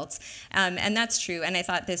little adults, and that's true. And I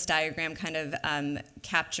thought this diagram kind of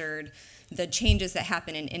captured the changes that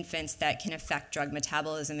happen in infants that can affect drug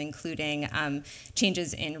metabolism, including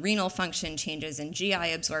changes in renal function, changes in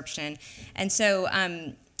GI absorption. And so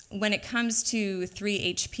when it comes to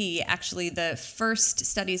 3HP, actually the first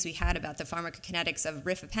studies we had about the pharmacokinetics of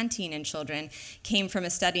rifapentine in children came from a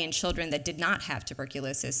study in children that did not have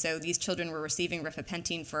tuberculosis. So these children were receiving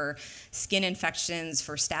rifapentine for skin infections,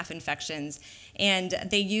 for staph infections, and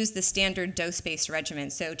they used the standard dose-based regimen.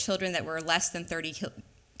 So children that were less than 30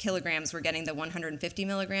 kilograms were getting the 150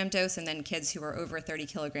 milligram dose, and then kids who were over 30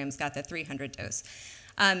 kilograms got the 300 dose.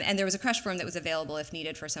 And there was a crush form that was available if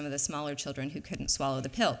needed for some of the smaller children who couldn't swallow the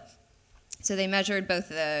pill. So they measured both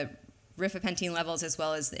the rifapentine levels as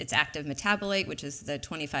well as its active metabolite, which is the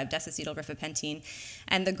 25 decacetyl rifapentine.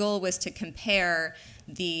 And the goal was to compare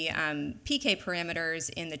the PK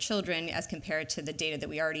parameters in the children as compared to the data that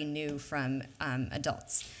we already knew from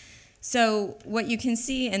adults. So what you can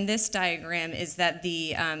see in this diagram is that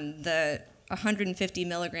the 150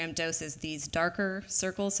 milligram dose is these darker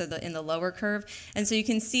circles, so in the lower curve. And so you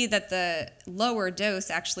can see that the lower dose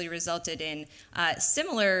actually resulted in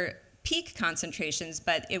similar peak concentrations,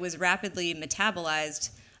 but it was rapidly metabolized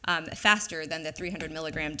faster than the 300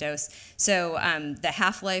 milligram dose. So the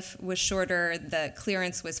half-life was shorter, the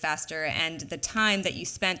clearance was faster, and the time that you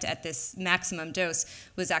spent at this maximum dose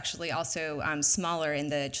was actually also smaller in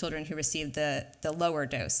the children who received the lower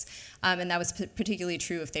dose. And that was particularly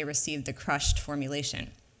true if they received the crushed formulation.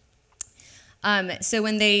 So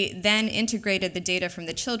when they then integrated the data from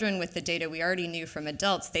the children with the data we already knew from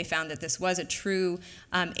adults, they found that this was a true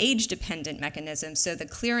age-dependent mechanism. So the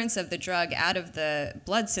clearance of the drug out of the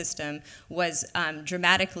blood system was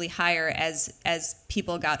dramatically higher as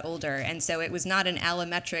people got older. And so it was not an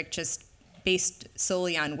allometric just based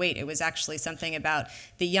solely on weight. It was actually something about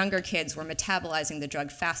the younger kids were metabolizing the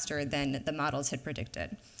drug faster than the models had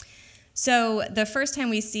predicted. So the first time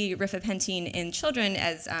we see rifapentine in children,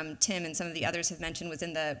 as Tim and some of the others have mentioned, was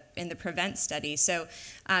in the PREVENT study. So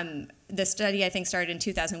the study, I think, started in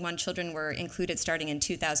 2001. Children were included starting in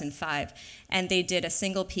 2005. And they did a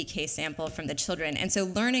single PK sample from the children. And so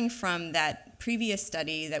learning from that previous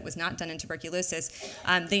study that was not done in tuberculosis,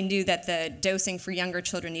 they knew that the dosing for younger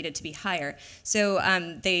children needed to be higher. So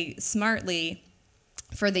they smartly,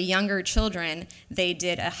 for the younger children, they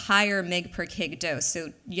did a higher mg per kg dose. So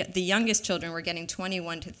the youngest children were getting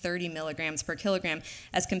 21 to 30 milligrams per kilogram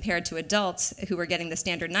as compared to adults who were getting the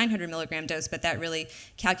standard 900 milligram dose, but that really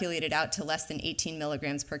calculated out to less than 18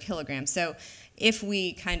 milligrams per kilogram. So if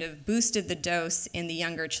we kind of boosted the dose in the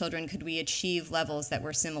younger children, could we achieve levels that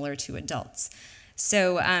were similar to adults?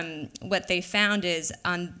 So what they found is,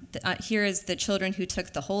 here is the children who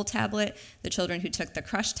took the whole tablet, the children who took the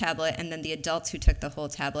crushed tablet, and then the adults who took the whole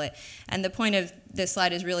tablet. And the point of this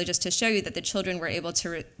slide is really just to show you that the children were able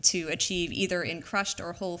to achieve, either in crushed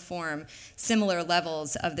or whole form, similar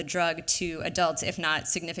levels of the drug to adults, if not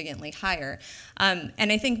significantly higher. And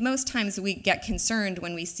I think most times we get concerned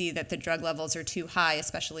when we see that the drug levels are too high,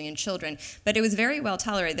 especially in children. But it was very well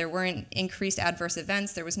tolerated. There weren't increased adverse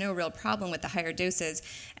events. There was no real problem with the higher doses.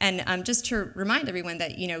 And just to remind everyone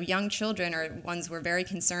that, young children are ones we're very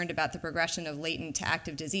concerned about the progression of latent to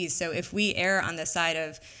active disease. So if we err on the side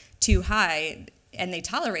of too high and they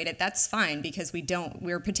tolerate it, that's fine, because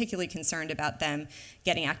we're particularly concerned about them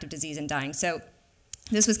getting active disease and dying. So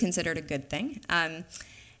this was considered a good thing.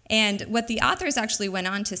 And what the authors actually went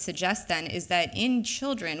on to suggest then is that in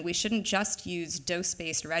children, we shouldn't just use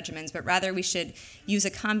dose-based regimens, but rather we should use a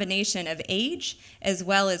combination of age as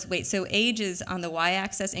well as weight. So age is on the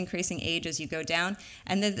y-axis, increasing age as you go down,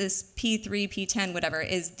 and then this P3, P10, whatever,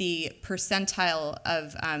 is the percentile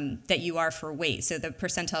of that you are for weight, so the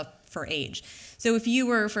percentile for age. So if you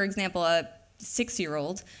were, for example, a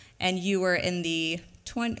 6-year-old and you were in the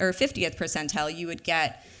 50th percentile, you would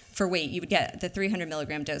get, for weight, you would get the 300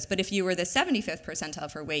 milligram dose. But if you were the 75th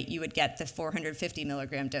percentile for weight, you would get the 450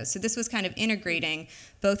 milligram dose. So this was kind of integrating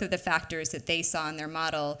both of the factors that they saw in their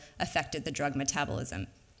model affected the drug metabolism.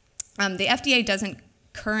 The FDA doesn't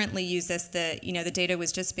currently use this. The data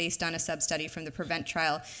was just based on a sub-study from the PREVENT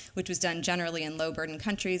trial, which was done generally in low-burden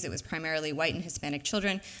countries. It was primarily white and Hispanic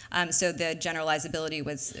children, so the generalizability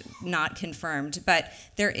was not confirmed. But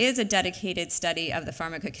there is a dedicated study of the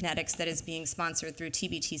pharmacokinetics that is being sponsored through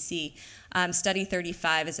TBTC. Study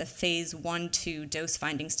 35 is a phase 1-2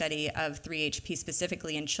 dose-finding study of 3-HP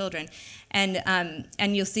specifically in children. And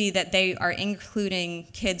you'll see that they are including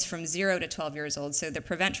kids from 0 to 12 years old. So the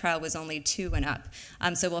PREVENT trial was only 2 and up.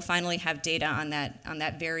 So we'll finally have data on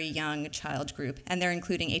that very young child group. And they're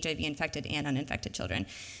including HIV-infected and uninfected children.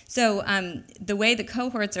 So the way the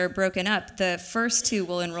cohorts are broken up, the first 2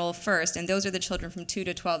 will enroll first, and those are the children from 2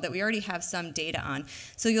 to 12 that we already have some data on.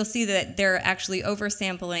 So you'll see that they're actually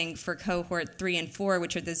oversampling for cohort 3 and 4,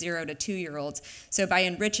 which are the 0 to 2-year-olds. So by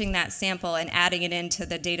enriching that sample and adding it into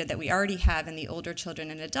the data that we already have in the older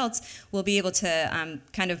children and adults, we'll be able to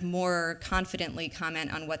kind of more confidently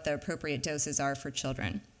comment on what the appropriate doses are for children.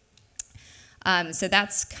 So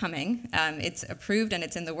that's coming. It's approved and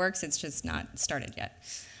it's in the works. It's just not started yet.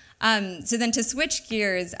 So then to switch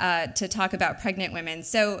gears to talk about pregnant women.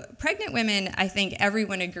 So pregnant women, I think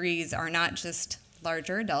everyone agrees, are not just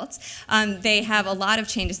larger adults. They have a lot of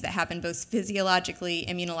changes that happen both physiologically,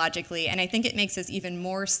 immunologically, and I think it makes us even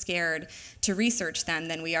more scared to research them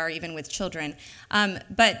than we are even with children.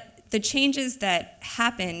 But the changes that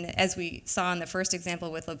happen, as we saw in the first example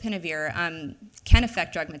with lopinavir, can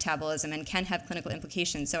affect drug metabolism and can have clinical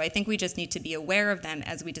implications. So I think we just need to be aware of them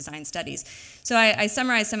as we design studies. So I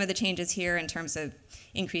summarized some of the changes here in terms of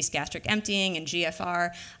increased gastric emptying and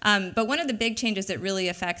GFR. But one of the big changes that really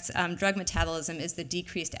affects drug metabolism is the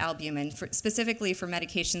decreased albumin, specifically for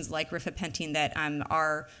medications like rifapentine that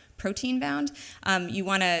are protein bound. You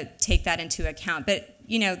want to take that into account. But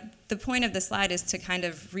the point of the slide is to kind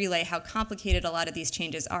of relay how complicated a lot of these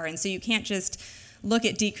changes are. And so you can't just look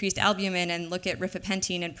at decreased albumin and look at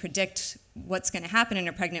rifapentine and predict what's going to happen in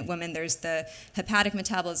a pregnant woman. There's the hepatic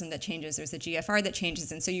metabolism that changes. There's the GFR that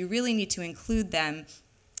changes. And so you really need to include them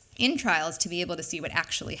in trials to be able to see what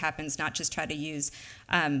actually happens, not just try to use,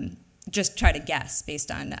 just try to guess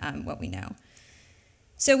based on what we know.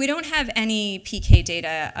 So we don't have any PK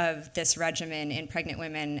data of this regimen in pregnant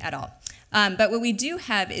women at all. But what we do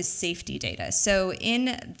have is safety data. So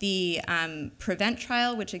in the PREVENT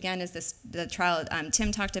trial, which again is the trial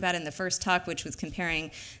Tim talked about in the first talk, which was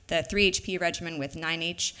comparing the 3-HP regimen with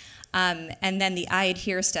 9H, and then the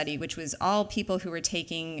iAdhere study, which was all people who were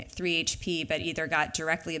taking 3-HP but either got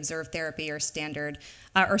directly observed therapy or standard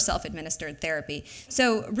or self-administered therapy.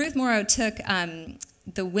 So Ruth Morrow took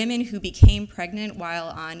the women who became pregnant while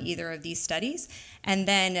on either of these studies, and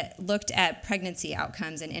then looked at pregnancy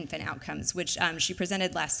outcomes and infant outcomes, which she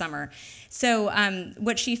presented last summer. So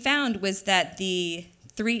what she found was that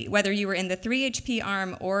whether you were in the 3-HP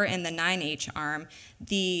arm or in the 9H arm,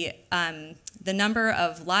 the number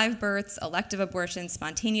of live births, elective abortions,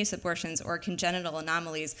 spontaneous abortions, or congenital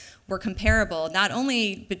anomalies were comparable not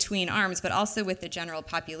only between arms, but also with the general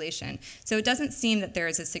population. So it doesn't seem that there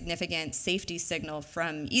is a significant safety signal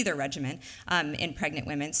from either regimen in pregnant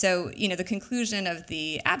women. So, the conclusion of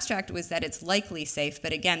the abstract was that it's likely safe,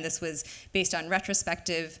 but again, this was based on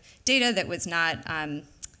retrospective data that was not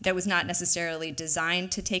that was not necessarily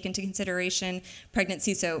designed to take into consideration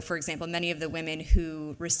pregnancy. So, for example, many of the women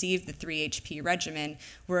who received the 3-HP regimen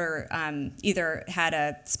were either had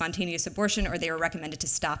a spontaneous abortion or they were recommended to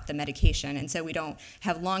stop the medication. And so we don't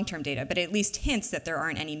have long-term data, but it at least hints that there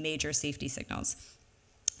aren't any major safety signals.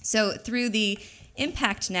 So through the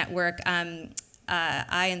IMPACT network, I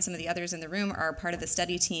and some of the others in the room are part of the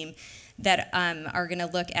study team that are going to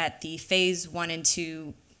look at the phase 1 and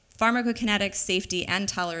 2 pharmacokinetics, safety, and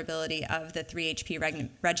tolerability of the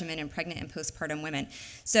 3-HP regimen in pregnant and postpartum women.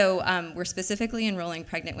 So we're specifically enrolling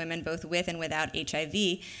pregnant women both with and without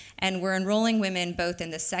HIV, and we're enrolling women both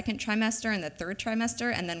in the 2nd trimester and the 3rd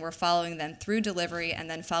trimester, and then we're following them through delivery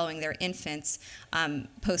and then following their infants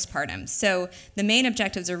postpartum. So the main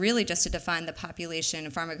objectives are really just to define the population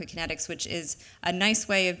pharmacokinetics, which is a nice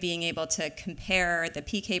way of being able to compare the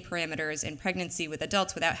PK parameters in pregnancy with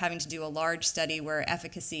adults without having to do a large study where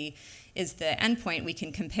efficacy is the endpoint. We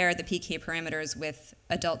can compare the PK parameters with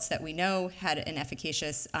adults that we know had an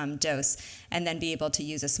efficacious dose and then be able to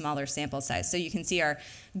use a smaller sample size. So you can see our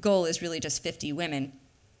goal is really just 50 women.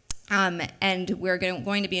 And we're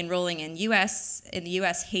going to be enrolling in the US,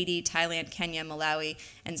 Haiti, Thailand, Kenya, Malawi,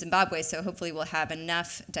 and Zimbabwe. So hopefully we'll have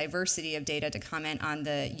enough diversity of data to comment on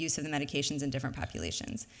the use of the medications in different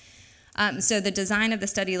populations. So the design of the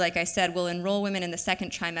study, like I said, will enroll women in the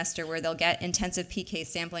 2nd trimester where they'll get intensive PK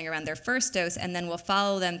sampling around their first dose, and then we'll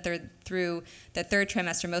follow them through the 3rd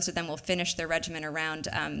trimester. Most of them will finish their regimen around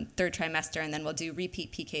 3rd trimester, and then we'll do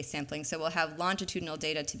repeat PK sampling. So we'll have longitudinal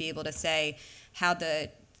data to be able to say how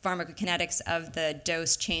the pharmacokinetics of the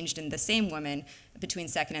dose changed in the same woman between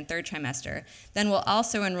 2nd and 3rd trimester. Then we'll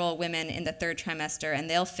also enroll women in the 3rd trimester, and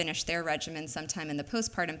they'll finish their regimen sometime in the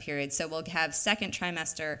postpartum period. So we'll have 2nd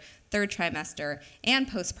trimester, 3rd trimester, and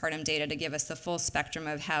postpartum data to give us the full spectrum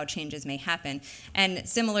of how changes may happen. And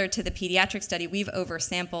similar to the pediatric study, we've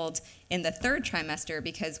oversampled in the 3rd trimester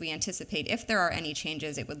because we anticipate if there are any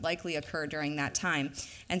changes, it would likely occur during that time.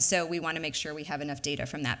 And so we want to make sure we have enough data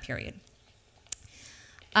from that period.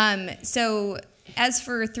 So as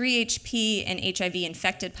for 3-HP and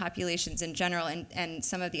HIV-infected populations in general, and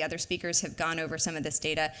some of the other speakers have gone over some of this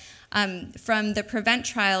data, from the PREVENT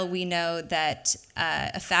trial, we know that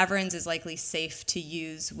efavirenz is likely safe to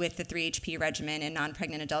use with the 3-HP regimen in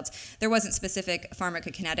non-pregnant adults. There wasn't specific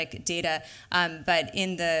pharmacokinetic data, but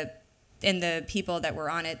in the people that were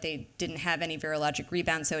on it, they didn't have any virologic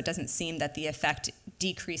rebound, so it doesn't seem that the effect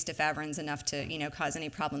decreased efavirenz enough to cause any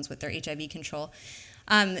problems with their HIV control.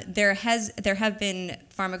 There have been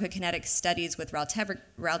pharmacokinetic studies with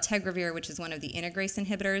raltegravir, which is one of the integrase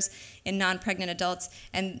inhibitors in non-pregnant adults,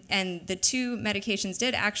 and the two medications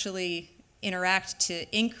did actually interact to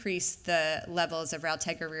increase the levels of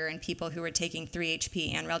raltegravir in people who were taking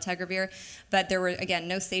 3-HP and raltegravir, but there were, again,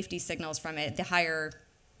 no safety signals from it. The higher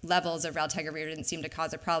levels of raltegravir didn't seem to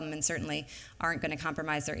cause a problem and certainly aren't going to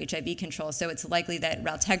compromise their HIV control. So it's likely that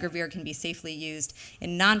raltegravir can be safely used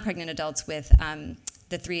in non-pregnant adults with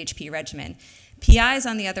the 3-HP regimen. PIs,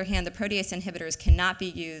 on the other hand, the protease inhibitors cannot be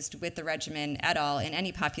used with the regimen at all in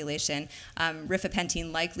any population.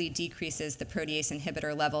 Rifapentine likely decreases the protease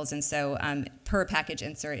inhibitor levels, and so per package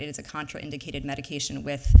insert, it is a contraindicated medication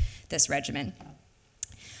with this regimen.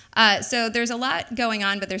 So there's a lot going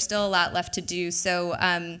on, but there's still a lot left to do. So,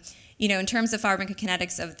 in terms of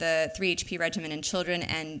pharmacokinetics of the 3-HP regimen in children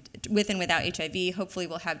and with and without HIV, hopefully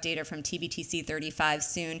we'll have data from TBTC 35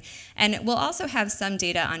 soon. And we'll also have some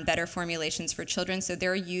data on better formulations for children. So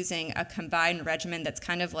they're using a combined regimen that's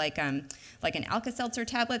kind of like an Alka-Seltzer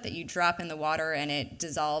tablet that you drop in the water and it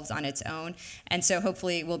dissolves on its own. And so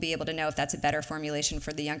hopefully we'll be able to know if that's a better formulation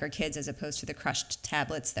for the younger kids as opposed to the crushed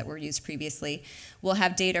tablets that were used previously. We'll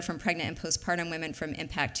have data from pregnant and postpartum women from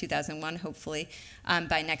IMPACT 2001, hopefully,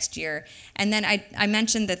 by next year. And then I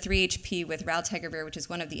mentioned the 3-HP with raltegravir, which is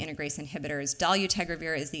one of the integrase inhibitors.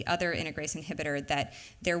 Dolutegravir is the other integrase inhibitor that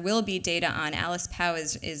there will be data on. Alice Pau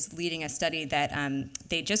is leading a study that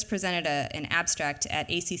they just presented an abstract at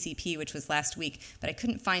ACCP, which was last week, but I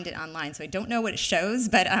couldn't find it online, so I don't know what it shows,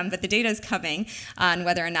 but the data is coming on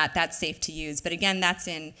whether or not that's safe to use. But again, that's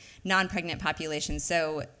in non-pregnant populations,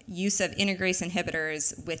 so use of integrase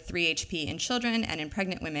inhibitors with 3-HP in children and in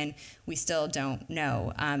pregnant women, we still don't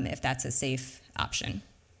know if that's a safe option.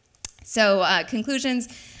 So conclusions,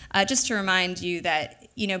 just to remind you that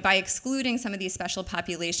by excluding some of these special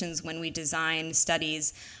populations when we design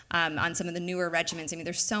studies on some of the newer regimens,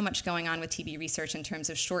 there's so much going on with TB research in terms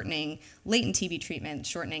of shortening latent TB treatment,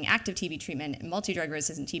 shortening active TB treatment, multi-drug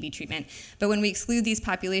resistant TB treatment. But when we exclude these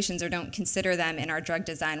populations or don't consider them in our drug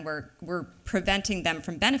design, we're preventing them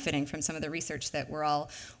from benefiting from some of the research that we're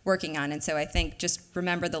all working on. And so I think just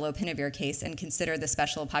remember the lopinavir case and consider the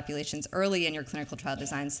special populations early in your clinical trial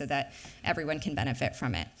design so that everyone can benefit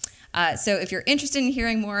from it. So if you're interested in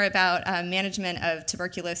hearing more about management of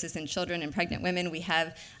tuberculosis in children and pregnant women, we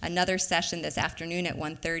have another session this afternoon at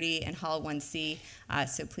 1:30 in Hall 1C.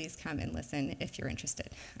 So please come and listen if you're interested.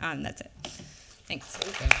 That's it. Thanks.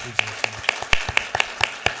 Thank you, Jason.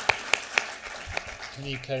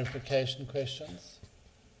 Any clarification questions?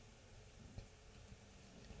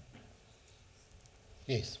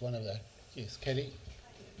 Yes, one of that. Yes, Kelly.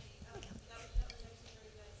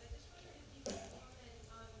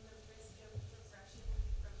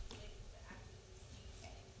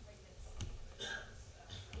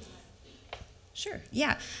 Sure,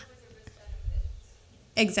 yeah.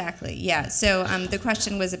 Exactly, yeah. So the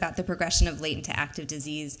question was about the progression of latent to active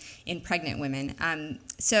disease in pregnant women.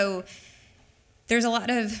 So there's a lot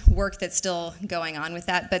of work that's still going on with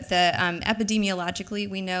that, but epidemiologically,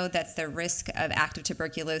 we know that the risk of active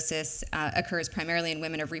tuberculosis occurs primarily in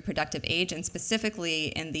women of reproductive age, and specifically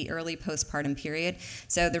in the early postpartum period.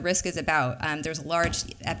 So the risk is about, there's a large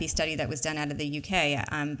epi study that was done out of the UK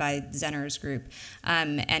by Zenner's group,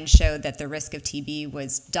 and showed that the risk of TB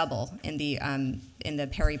was double in the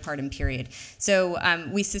peripartum period. So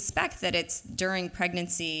we suspect that it's during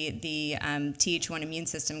pregnancy the Th1 immune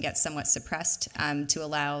system gets somewhat suppressed to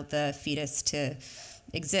allow the fetus to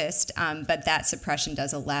exist, but that suppression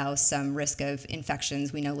does allow some risk of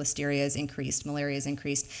infections. We know listeria is increased, malaria is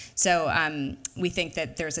increased. So we think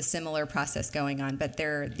that there's a similar process going on, but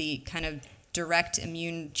they're the kind of direct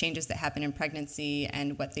immune changes that happen in pregnancy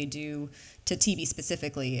and what they do to TB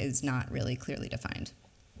specifically is not really clearly defined.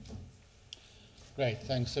 Great,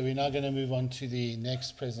 thanks. So we're now going to move on to the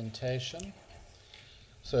next presentation.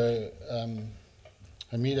 So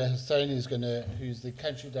Hamida Hussain who's the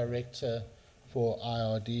country director for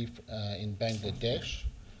IRD in Bangladesh,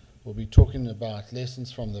 will be talking about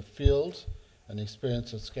lessons from the field and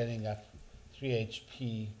experience of scaling up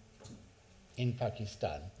 3HP in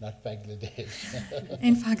Pakistan, not Bangladesh.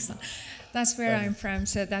 In Pakistan. That's where I'm from,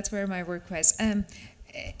 so that's where my work was.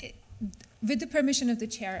 With the permission of the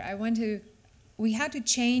chair, we had to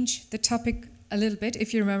change the topic a little bit,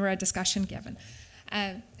 if you remember our discussion, Gavin.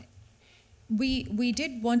 We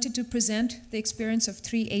did wanted to present the experience of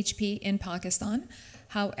 3HP in Pakistan.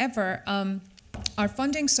 However, our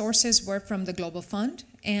funding sources were from the Global Fund,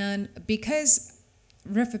 and because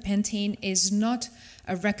rifapentine is not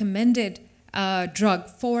a recommended drug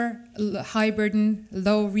for high burden,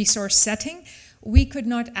 low resource setting, we could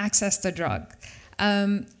not access the drug.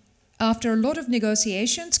 After a lot of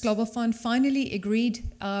negotiations, Global Fund finally agreed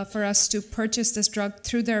for us to purchase this drug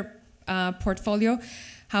through their portfolio.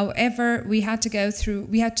 However, we had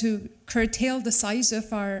to curtail the size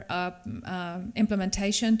of our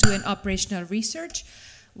implementation to an operational research.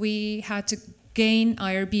 We had to gain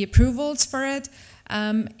IRB approvals for it.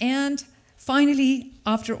 And finally,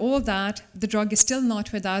 after all that, the drug is still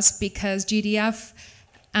not with us because GDF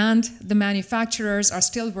and the manufacturers are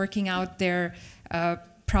still working out their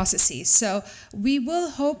processes. So we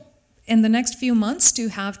will hope in the next few months to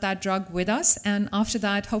have that drug with us, and after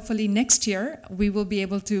that, hopefully next year, we will be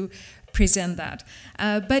able to present that.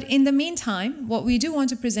 But in the meantime, what we do want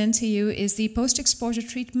to present to you is the post-exposure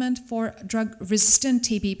treatment for drug-resistant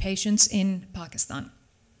TB patients in Pakistan.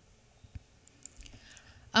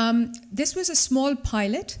 This was a small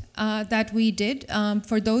pilot that we did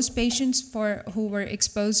for those patients who were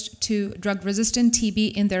exposed to drug-resistant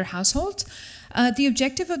TB in their households. The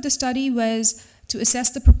objective of the study was to assess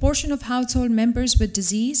the proportion of household members with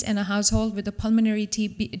disease in a household with a pulmonary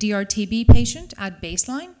DRTB patient at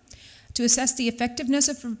baseline, to assess the effectiveness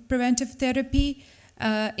of preventive therapy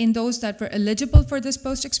in those that were eligible for this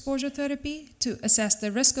post-exposure therapy, to assess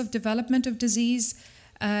the risk of development of disease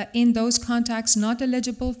in those contacts not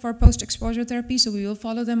eligible for post-exposure therapy, so we will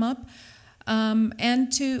follow them up,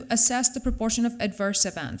 and to assess the proportion of adverse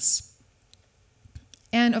events.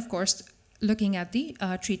 And of course, looking at the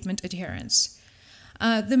treatment adherence.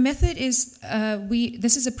 The method is,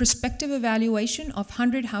 this is a prospective evaluation of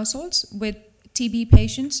 100 households with TB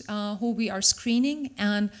patients who we are screening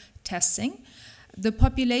and testing. The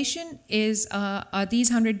population is these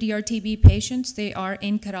 100 DRTB patients. They are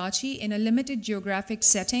in Karachi in a limited geographic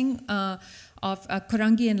setting of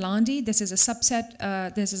Kurangi and Landi. This is a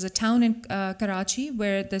subset, this is a town in Karachi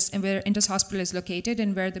where Indus Hospital is located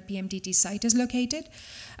and where the PMTT site is located.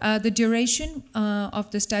 The duration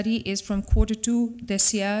of the study is from Q2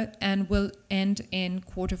 this year and will end in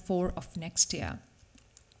Q4 of next year.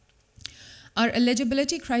 Our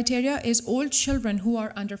eligibility criteria is all children who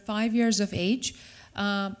are under 5 years of age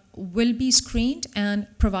will be screened and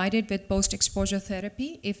provided with post-exposure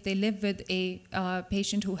therapy if they live with a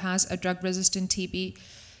patient who has a drug-resistant TB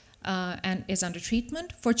and is under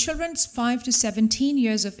treatment. For children 5 to 17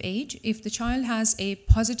 years of age, if the child has a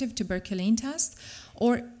positive tuberculin test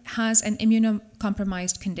or has an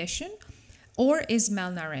immunocompromised condition or is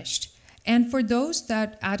malnourished. And for those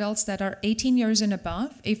adults that are 18 years and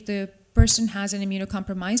above, if the person has an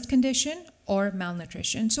immunocompromised condition or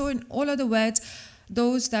malnutrition. So in all other words,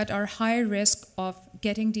 those that are higher risk of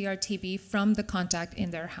getting DRTB from the contact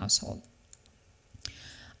in their household.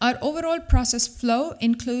 Our overall process flow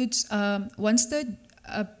includes once the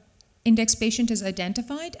index patient is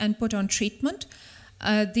identified and put on treatment,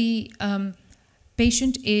 the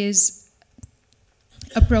patient is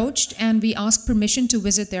approached and we ask permission to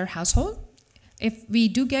visit their household. If we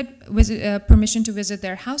do get permission to visit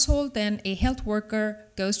their household, then a health worker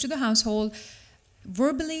goes to the household,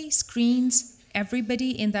 verbally screens everybody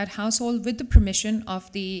in that household with the permission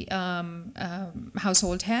of the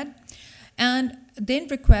household head, and then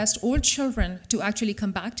request all children to actually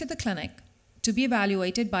come back to the clinic to be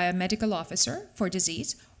evaluated by a medical officer for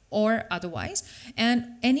disease or otherwise, and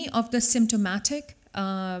any of the symptomatic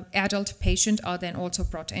adult patient are then also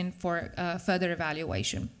brought in for further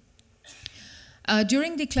evaluation.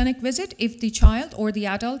 During the clinic visit, if the child or the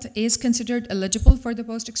adult is considered eligible for the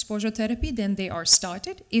post-exposure therapy, then they are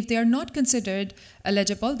started. If they are not considered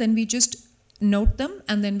eligible, then we just note them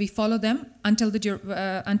and then we follow them until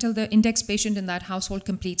the index patient in that household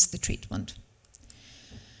completes the treatment.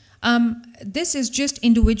 This is just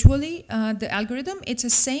individually the algorithm. It's the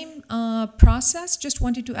same process. Just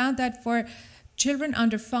wanted to add that for children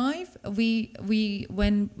under 5,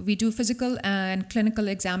 when we do physical and clinical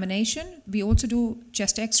examination, we also do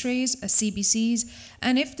chest X-rays, CBCs,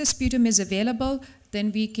 and if the sputum is available,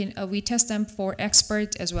 then we test them for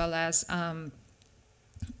expert as well as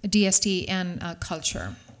DST and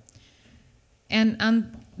culture.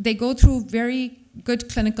 And they go through very good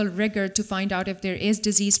clinical rigor to find out if there is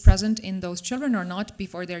disease present in those children or not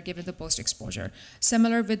before they're given the post-exposure.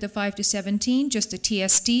 Similar with the 5 to 17, just the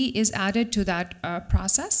TST is added to that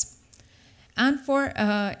process. And for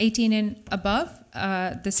 18 and above,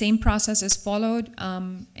 the same process is followed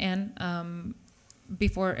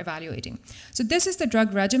before evaluating. So this is the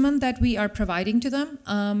drug regimen that we are providing to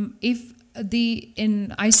them. If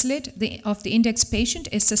in isolate of the index patient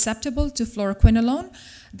is susceptible to fluoroquinolone,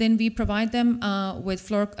 then we provide them with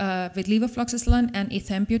levofloxacin and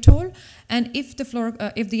ethambutol. And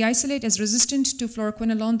if the isolate is resistant to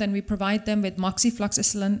fluoroquinolone, then we provide them with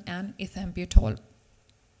moxifloxacin and ethambutol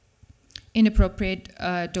in appropriate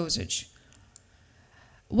dosage.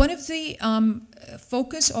 One of the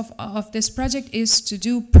focus of this project is to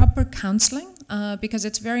do proper counseling because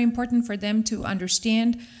it's very important for them to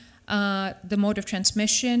understand the mode of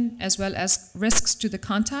transmission as well as risks to the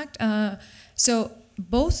contact. So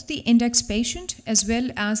both the index patient as well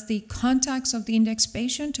as the contacts of the index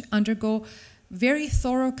patient undergo very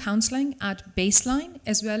thorough counseling at baseline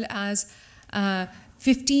as well as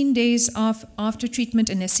 15 days after treatment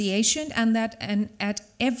initiation, and at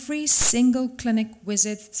every single clinic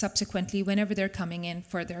visit subsequently whenever they're coming in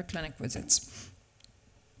for their clinic visits.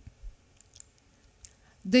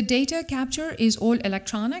 The data capture is all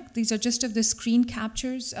electronic. These are just of the screen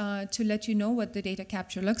captures to let you know what the data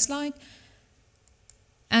capture looks like.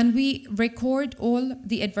 And we record all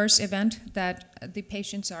the adverse event that the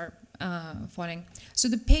patients are following. So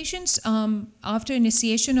the patients, after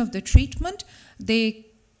initiation of the treatment, they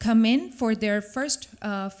come in for their first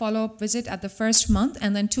follow-up visit at the first month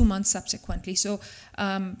and then 2 months subsequently. So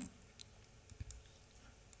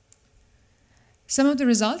some of the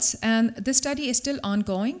results, and the study is still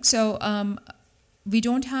ongoing, so we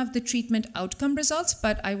don't have the treatment outcome results,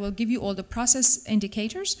 but I will give you all the process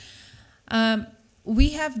indicators. We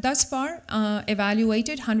have thus far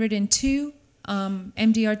evaluated 102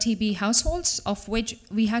 MDR-TB households, of which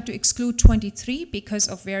we had to exclude 23 because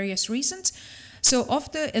of various reasons. So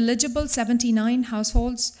of the eligible 79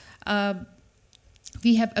 households,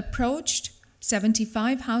 we have approached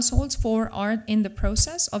 75 households, 4 are in the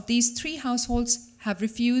process. Of these, 3 households have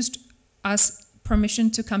refused us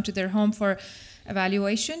permission to come to their home for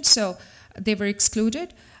evaluation, so they were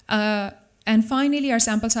excluded. And finally, our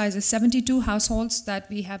sample size is 72 households that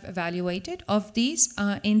we have evaluated. Of these,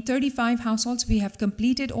 in 35 households, we have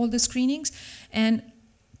completed all the screenings, and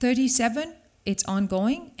 37, it's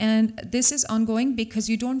ongoing. And this is ongoing because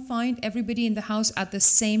you don't find everybody in the house at the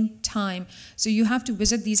same time. So you have to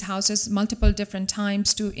visit these houses multiple different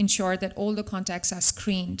times to ensure that all the contacts are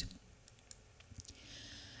screened.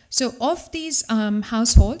 So of these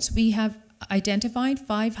households, we have identified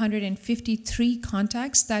 553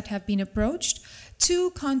 contacts that have been approached.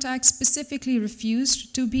 2 contacts specifically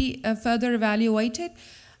refused to be further evaluated.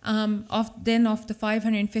 Of the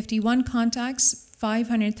 551 contacts,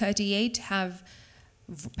 538 have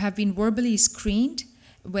been verbally screened,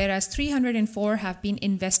 whereas 304 have been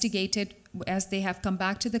investigated as they have come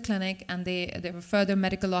back to the clinic and the further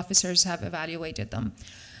medical officers have evaluated them.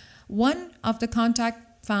 One of the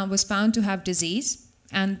contact was found to have disease,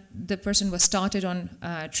 and the person was started on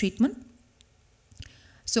treatment.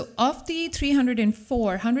 So of the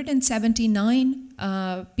 304, 179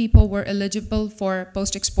 people were eligible for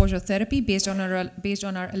post-exposure therapy based on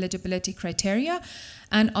our eligibility criteria,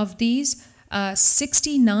 and of these,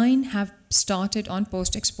 69 have started on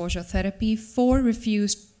post-exposure therapy. 4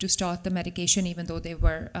 refused to start the medication even though they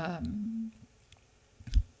were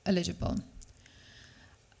eligible.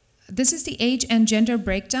 This is the age and gender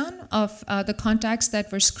breakdown of the contacts that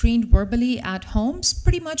were screened verbally at homes.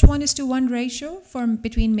 Pretty much 1:1 ratio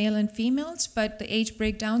between male and females, but the age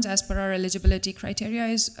breakdowns as per our eligibility criteria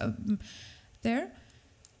is there.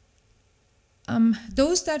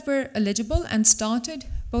 Those that were eligible and started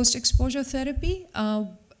post-exposure therapy,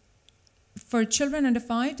 for children under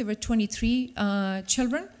 5, there were 23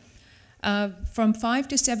 children. From 5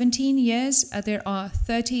 to 17 years, there are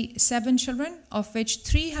 37 children, of which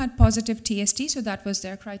 3 had positive TST, so that was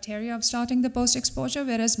their criteria of starting the post-exposure,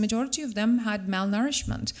 whereas majority of them had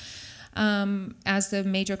malnourishment as the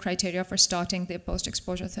major criteria for starting the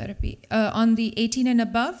post-exposure therapy. On the 18 and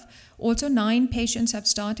above, also 9 patients have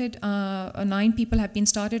started, 9 people have been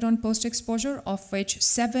started on post-exposure, of which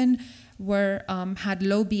 7 had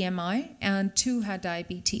low BMI and 2 had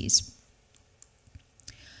diabetes.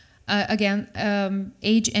 Again,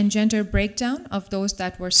 age and gender breakdown of those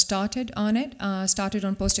that were started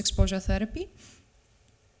on post-exposure therapy.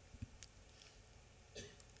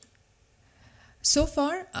 So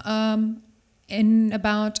far, in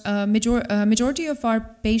about majority of our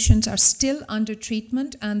patients are still under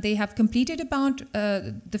treatment, and they have completed about,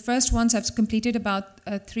 the first ones have completed about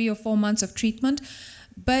 3 or 4 months of treatment,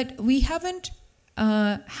 but we haven't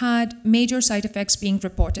had major side effects being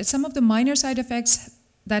reported. Some of the minor side effects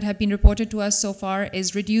that have been reported to us so far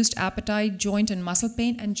is reduced appetite, joint and muscle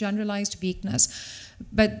pain, and generalized weakness.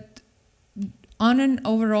 But on an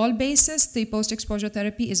overall basis, the post-exposure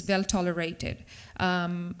therapy is well tolerated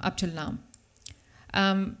up till now.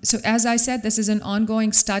 So as I said, this is an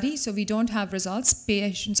ongoing study, so we don't have results.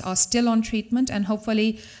 Patients are still on treatment, and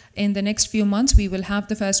hopefully in the next few months we will have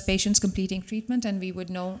the first patients completing treatment, and we would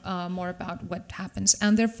know more about what happens.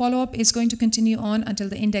 And their follow-up is going to continue on until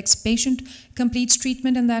the index patient completes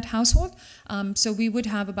treatment in that household. So we would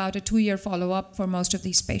have about a 2-year follow-up for most of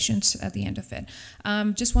these patients at the end of it.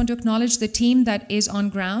 Just want to acknowledge the team that is on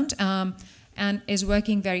ground and is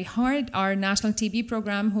working very hard. Our National TB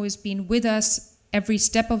Program, who has been with us every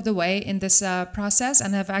step of the way in this process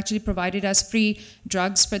and have actually provided us free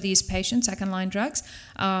drugs for these patients, second-line drugs.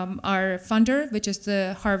 Our funder, which is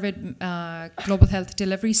the Harvard Global Health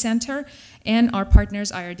Delivery Center, and our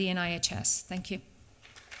partners, IRD and IHS. Thank you.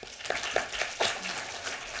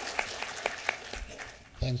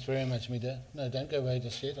 Thanks very much, Mida. No, don't go away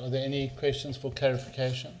just yet. Are there any questions for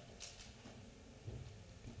clarification?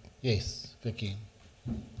 Yes, Vicky.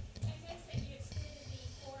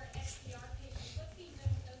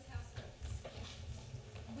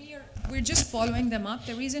 We're just following them up.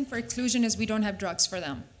 The reason for exclusion is we don't have drugs for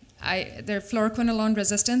them. They're fluoroquinolone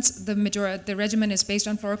resistance. The regimen is based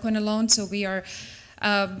on fluoroquinolone, so we are,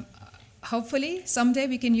 hopefully, someday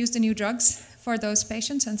we can use the new drugs for those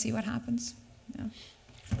patients and see what happens. Yeah.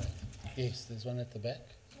 Yes, there's one at the back.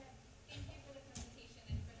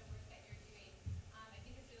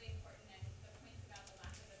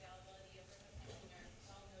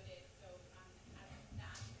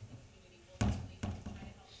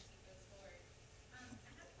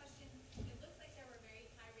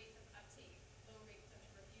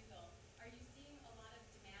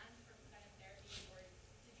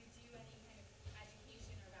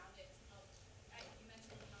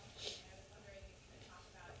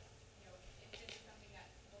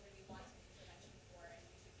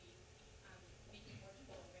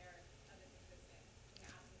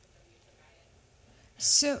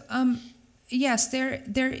 So, yes,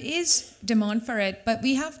 there is demand for it, but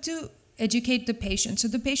we have to educate the patients. So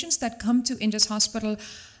the patients that come to Indus Hospital,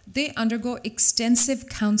 they undergo extensive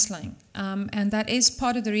counseling, and that is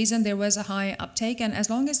part of the reason there was a high uptake. And as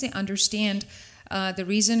long as they understand the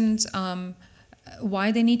reasons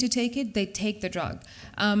why they need to take it, they take the drug.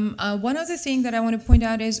 One other thing that I want to point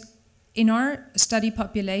out is in our study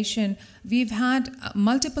population, we've had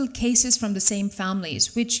multiple cases from the same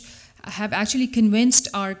families, which have actually convinced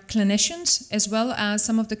our clinicians as well as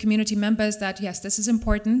some of the community members that yes, this is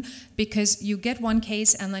important because you get one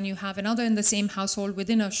case and then you have another in the same household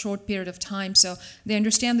within a short period of time. So they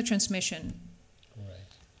understand the transmission. Great.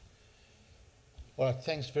 All right,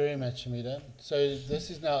 thanks very much, Amida. So this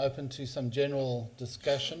is now open to some general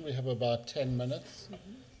discussion. We have about 10 minutes.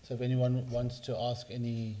 So if anyone wants to ask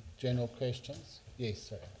any general questions. Yes,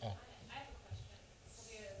 sir. I have a question.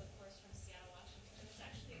 Sylvia, of course, from Seattle, Washington. It's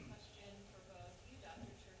actually a question for both you,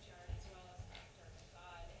 Dr. Churchyard, as well as Dr.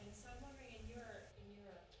 McGod. And so I'm wondering, in your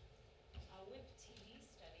WIP TB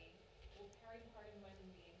study, will peripartum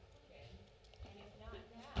be included? And if not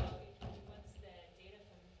now, once the data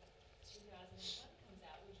from 2001 comes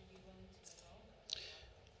out, would you be willing to enroll those?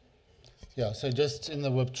 Yeah, so just in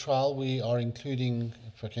the WIP trial, we are including,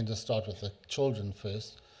 if I can just start with the children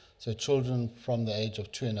first, so children from the age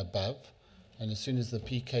of 2 and above, and as soon as the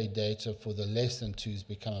PK data for the less than 2s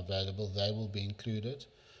become available, they will be included.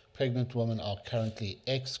 Pregnant women are currently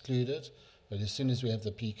excluded, but as soon as we have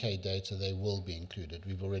the PK data, they will be included.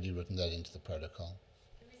 We've already written that into the protocol.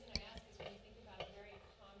 The reason I ask is when you think about a very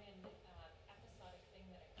common episodic thing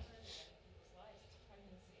that occurs in many people's lives, it's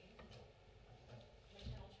pregnancy.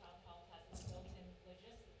 Maternal-child health has this built-in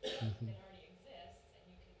logistics that already exists, and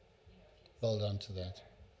you can, if you Well done to that.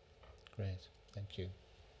 Great, thank you.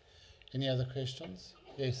 Any other questions?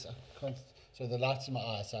 Yes, I can't, so the light's in my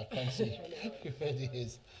eyes, so I can't see who it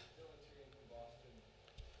is.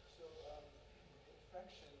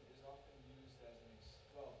 Infection is often used as an infection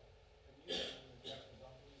is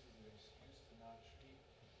often used as an excuse to not treat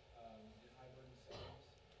in high burden settings.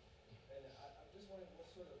 And I'm just wondering what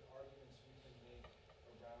sort of arguments we can make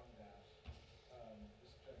around that.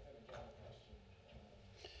 Just kind of gather question.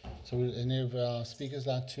 So would any of our speakers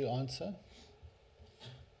like to answer?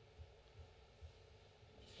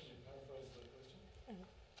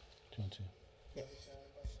 Do you want to?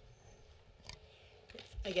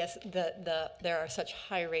 I guess there are such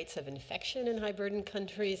high rates of infection in high burden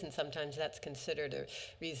countries, and sometimes that's considered a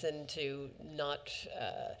reason to not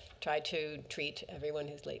try to treat everyone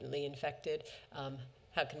who's latently infected.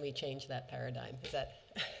 How can we change that paradigm? Is that?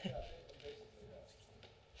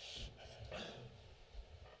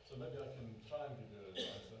 So maybe I can try and give you an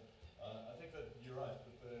answer. I think that you're right,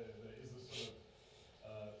 that there is this sort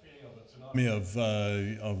of feeling of a tsunami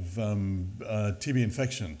of TB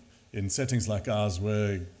infection in settings like ours,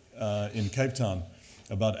 where in Cape Town,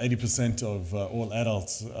 about 80% of all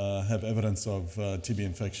adults have evidence of TB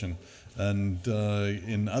infection. And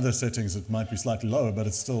in other settings, it might be slightly lower, but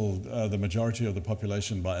it's still the majority of the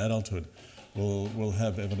population by adulthood will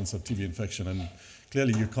have evidence of TB infection. And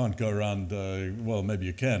clearly you can't go around, well, maybe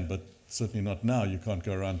you can, but certainly not now. You can't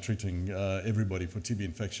go around treating everybody for TB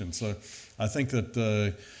infection. So I think that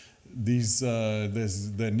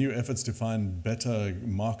there are new efforts to find better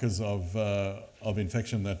markers of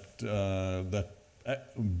infection that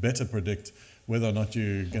better predict whether or not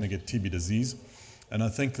you're going to get TB disease. And I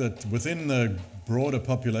think that within the broader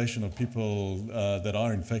population of people that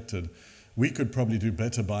are infected, we could probably do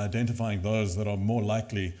better by identifying those that are more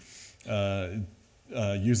likely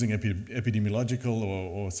using epidemiological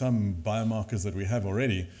or some biomarkers that we have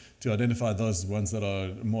already to identify those ones that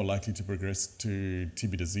are more likely to progress to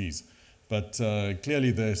TB disease. But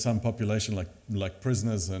clearly there's some population like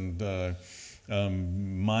prisoners and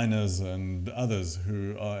minors and others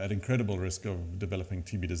who are at incredible risk of developing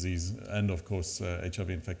TB disease and, of course,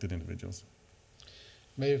 HIV-infected individuals.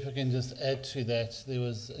 Maybe if I can just add to that, there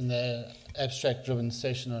was in the abstract-driven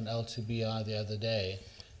session on L2BI the other day,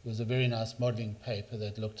 there was a very nice modelling paper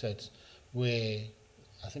that looked at where,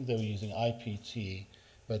 I think they were using IPT,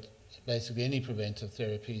 but basically any preventive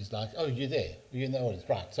therapy is like, oh, you're there, you're in the audience,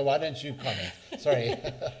 right, so why don't you comment? Sorry.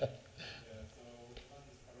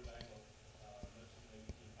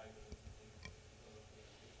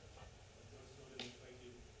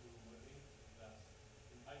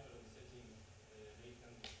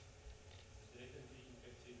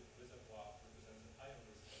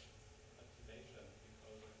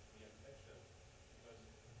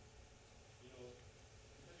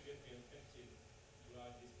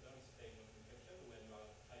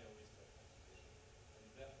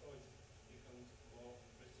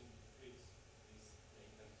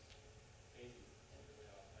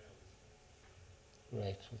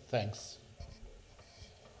 Great, well, thanks.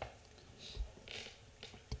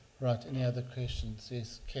 Right, any other questions?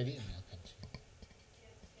 Yes, Kelly, and I'll come to you.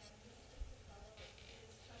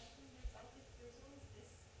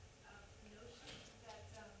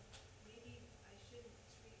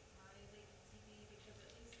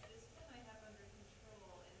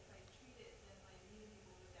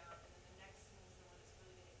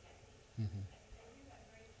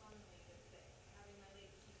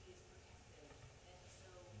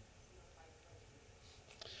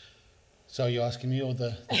 So you're asking me or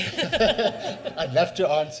the... I'd love to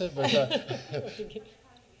answer, but...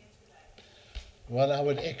 Well, I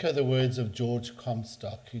would echo the words of George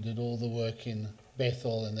Comstock, who did all the work in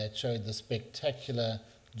Bethel, and that showed the spectacular,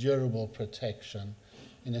 durable protection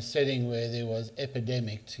in a setting where there was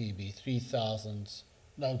epidemic TB, 3,000,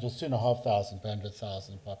 no, it was 2,500 per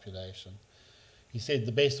 100,000 population. He said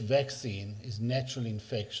the best vaccine is natural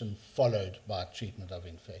infection followed by treatment of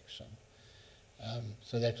infection.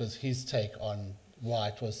 So that was his take on why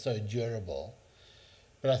it was so durable.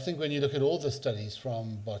 But I think when you look at all the studies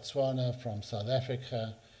from Botswana, from South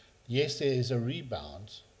Africa, yes, there is a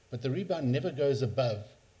rebound, but the rebound never goes above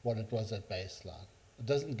what it was at baseline. It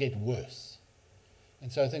doesn't get worse.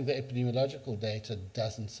 And so I think the epidemiological data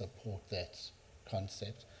doesn't support that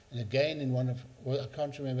concept. And again, in one of, well, I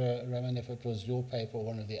can't remember, Roman, if it was your paper or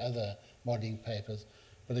one of the other modeling papers,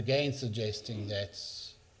 but again suggesting that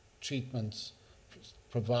treatment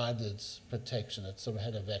provided protection. It sort of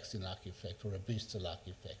had a vaccine-like effect or a booster-like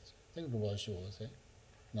effect. I think it was yours, eh?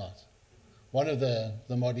 Not. One of the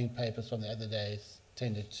modeling papers from the other days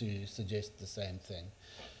tended to suggest the same thing.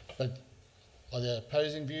 But are there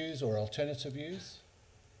opposing views or alternative views?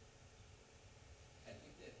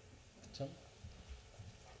 Tom?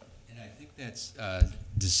 And I think that's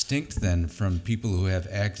distinct then from people who have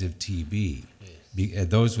active TB.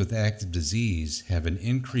 Those with active disease have an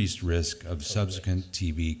increased risk of subsequent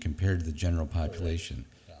TB compared to the general population,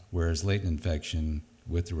 whereas latent infection,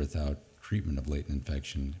 with or without treatment of latent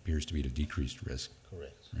infection, appears to be at a decreased risk.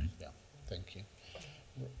 Correct. Right? Yeah, thank you.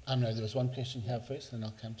 No, there was one question here first, and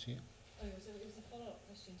I'll come to you. Oh, so it was a follow-up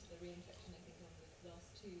question to the reinfection, I think, on the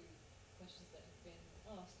last two questions that have been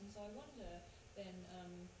asked. And so I wonder then,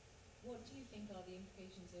 what do you think are the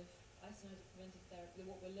implications of isoniazid preventive therapy,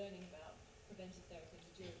 what we're learning about preventive therapy and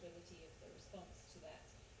the durability of the response to that,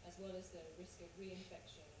 as well as the risk of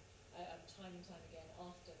reinfection time and time again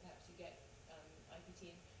after perhaps you get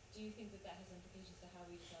IPT? Do you think that that has implications for how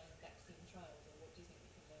we design vaccine trials, or what do you think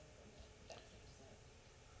we can learn from the vaccine design?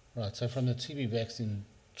 Right, so from the TB vaccine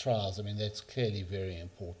trials, I mean, that's clearly very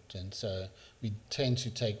important. So we tend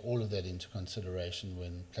to take all of that into consideration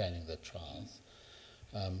when planning the trials.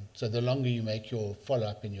 So the longer you make your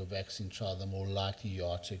follow-up in your vaccine trial, the more likely you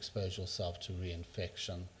are to expose yourself to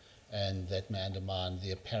reinfection, and that may undermine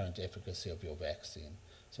the apparent efficacy of your vaccine.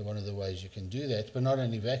 So one of the ways you can do that, but not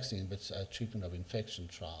only vaccine, but treatment of infection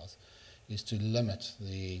trials, is to limit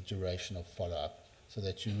the duration of follow-up so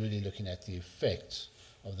that you're really looking at the effect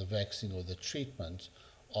of the vaccine or the treatment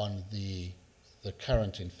on the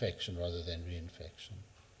current infection rather than reinfection.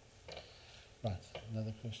 Right,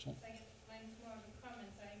 another question? So I guess mine's more of a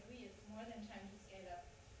comment. So I agree, it's more than time to scale up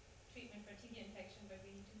treatment for TB infection, but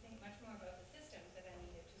we need to think much more about the systems that are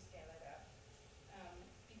needed to scale it up.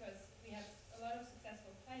 Because we have a lot of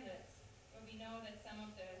successful pilots, but we know that some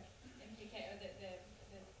of the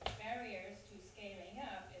barriers to scaling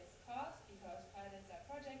up is cost, because pilots are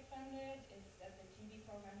project funded, it's that the TB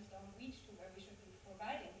programs don't reach to where we should be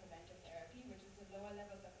providing preventive therapy, which is the lower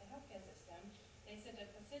levels of the healthcare system. They sit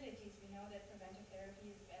at facilities. We know that preventive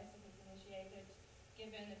therapy is best if it's initiated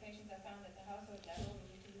given the patients are found at the household level.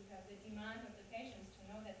 We need to look at the demand of the patients to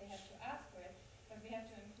know that they have to ask for it, but we have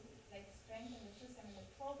to improve, strengthen the system and the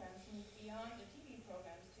programs, move beyond the TB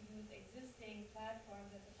programs to use existing platforms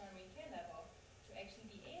at the primary care level to actually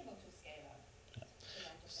be able to scale up.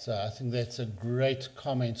 So I think that's a great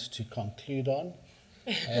comment to conclude on.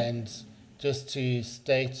 And just to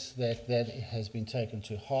state that that has been taken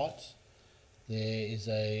to heart. There is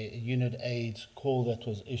a unit aid call that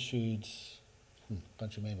was issued,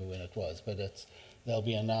 can't remember when it was, but they'll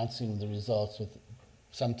be announcing the results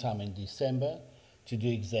sometime in December to do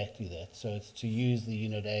exactly that. So it's to use the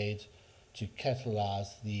unit aid to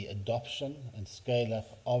catalyze the adoption and scale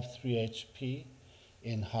up of 3HP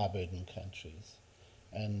in high burden countries.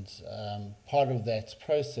 And part of that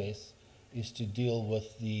process is to deal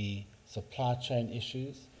with the supply chain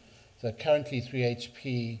issues. So currently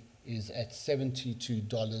 3HP is at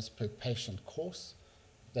 $72 per patient course.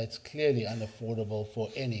 That's clearly unaffordable for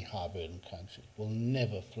any high burden country. Will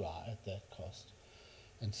never fly at that cost.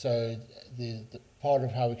 And so the part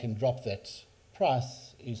of how we can drop that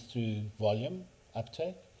price is through volume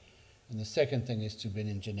uptake. And the second thing is to bring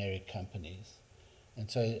in generic companies.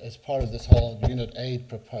 And so as part of this whole unit aid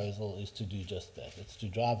proposal is to do just that. It's to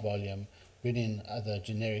drive volume, bring in other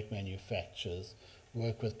generic manufacturers,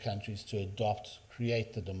 work with countries to adopt,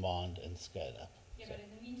 create the demand, and scale up. Yeah, but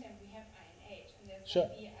in the meantime, we have INH, and there's Sure.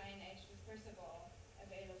 going to be INH dispersible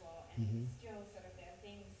available, and still sort of there are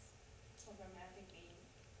things programmatically.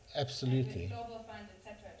 Absolutely. And with global fund,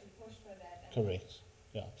 etc., to push for that. And Correct.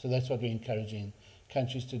 Yeah. So that's what we're encouraging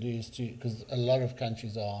countries to do is to, because a lot of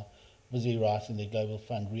countries are busy writing their Global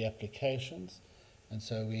Fund reapplications, and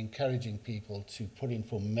so we're encouraging people to put in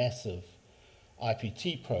for massive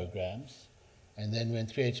IPT programs, and then when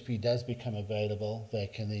 3HP does become available, they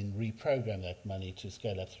can then reprogram that money to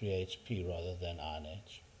scale up 3HP rather than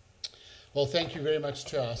INH. Well, thank you very much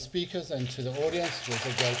to our speakers and to the audience. It was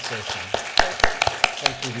a great session.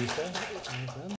 Thank you, Lisa.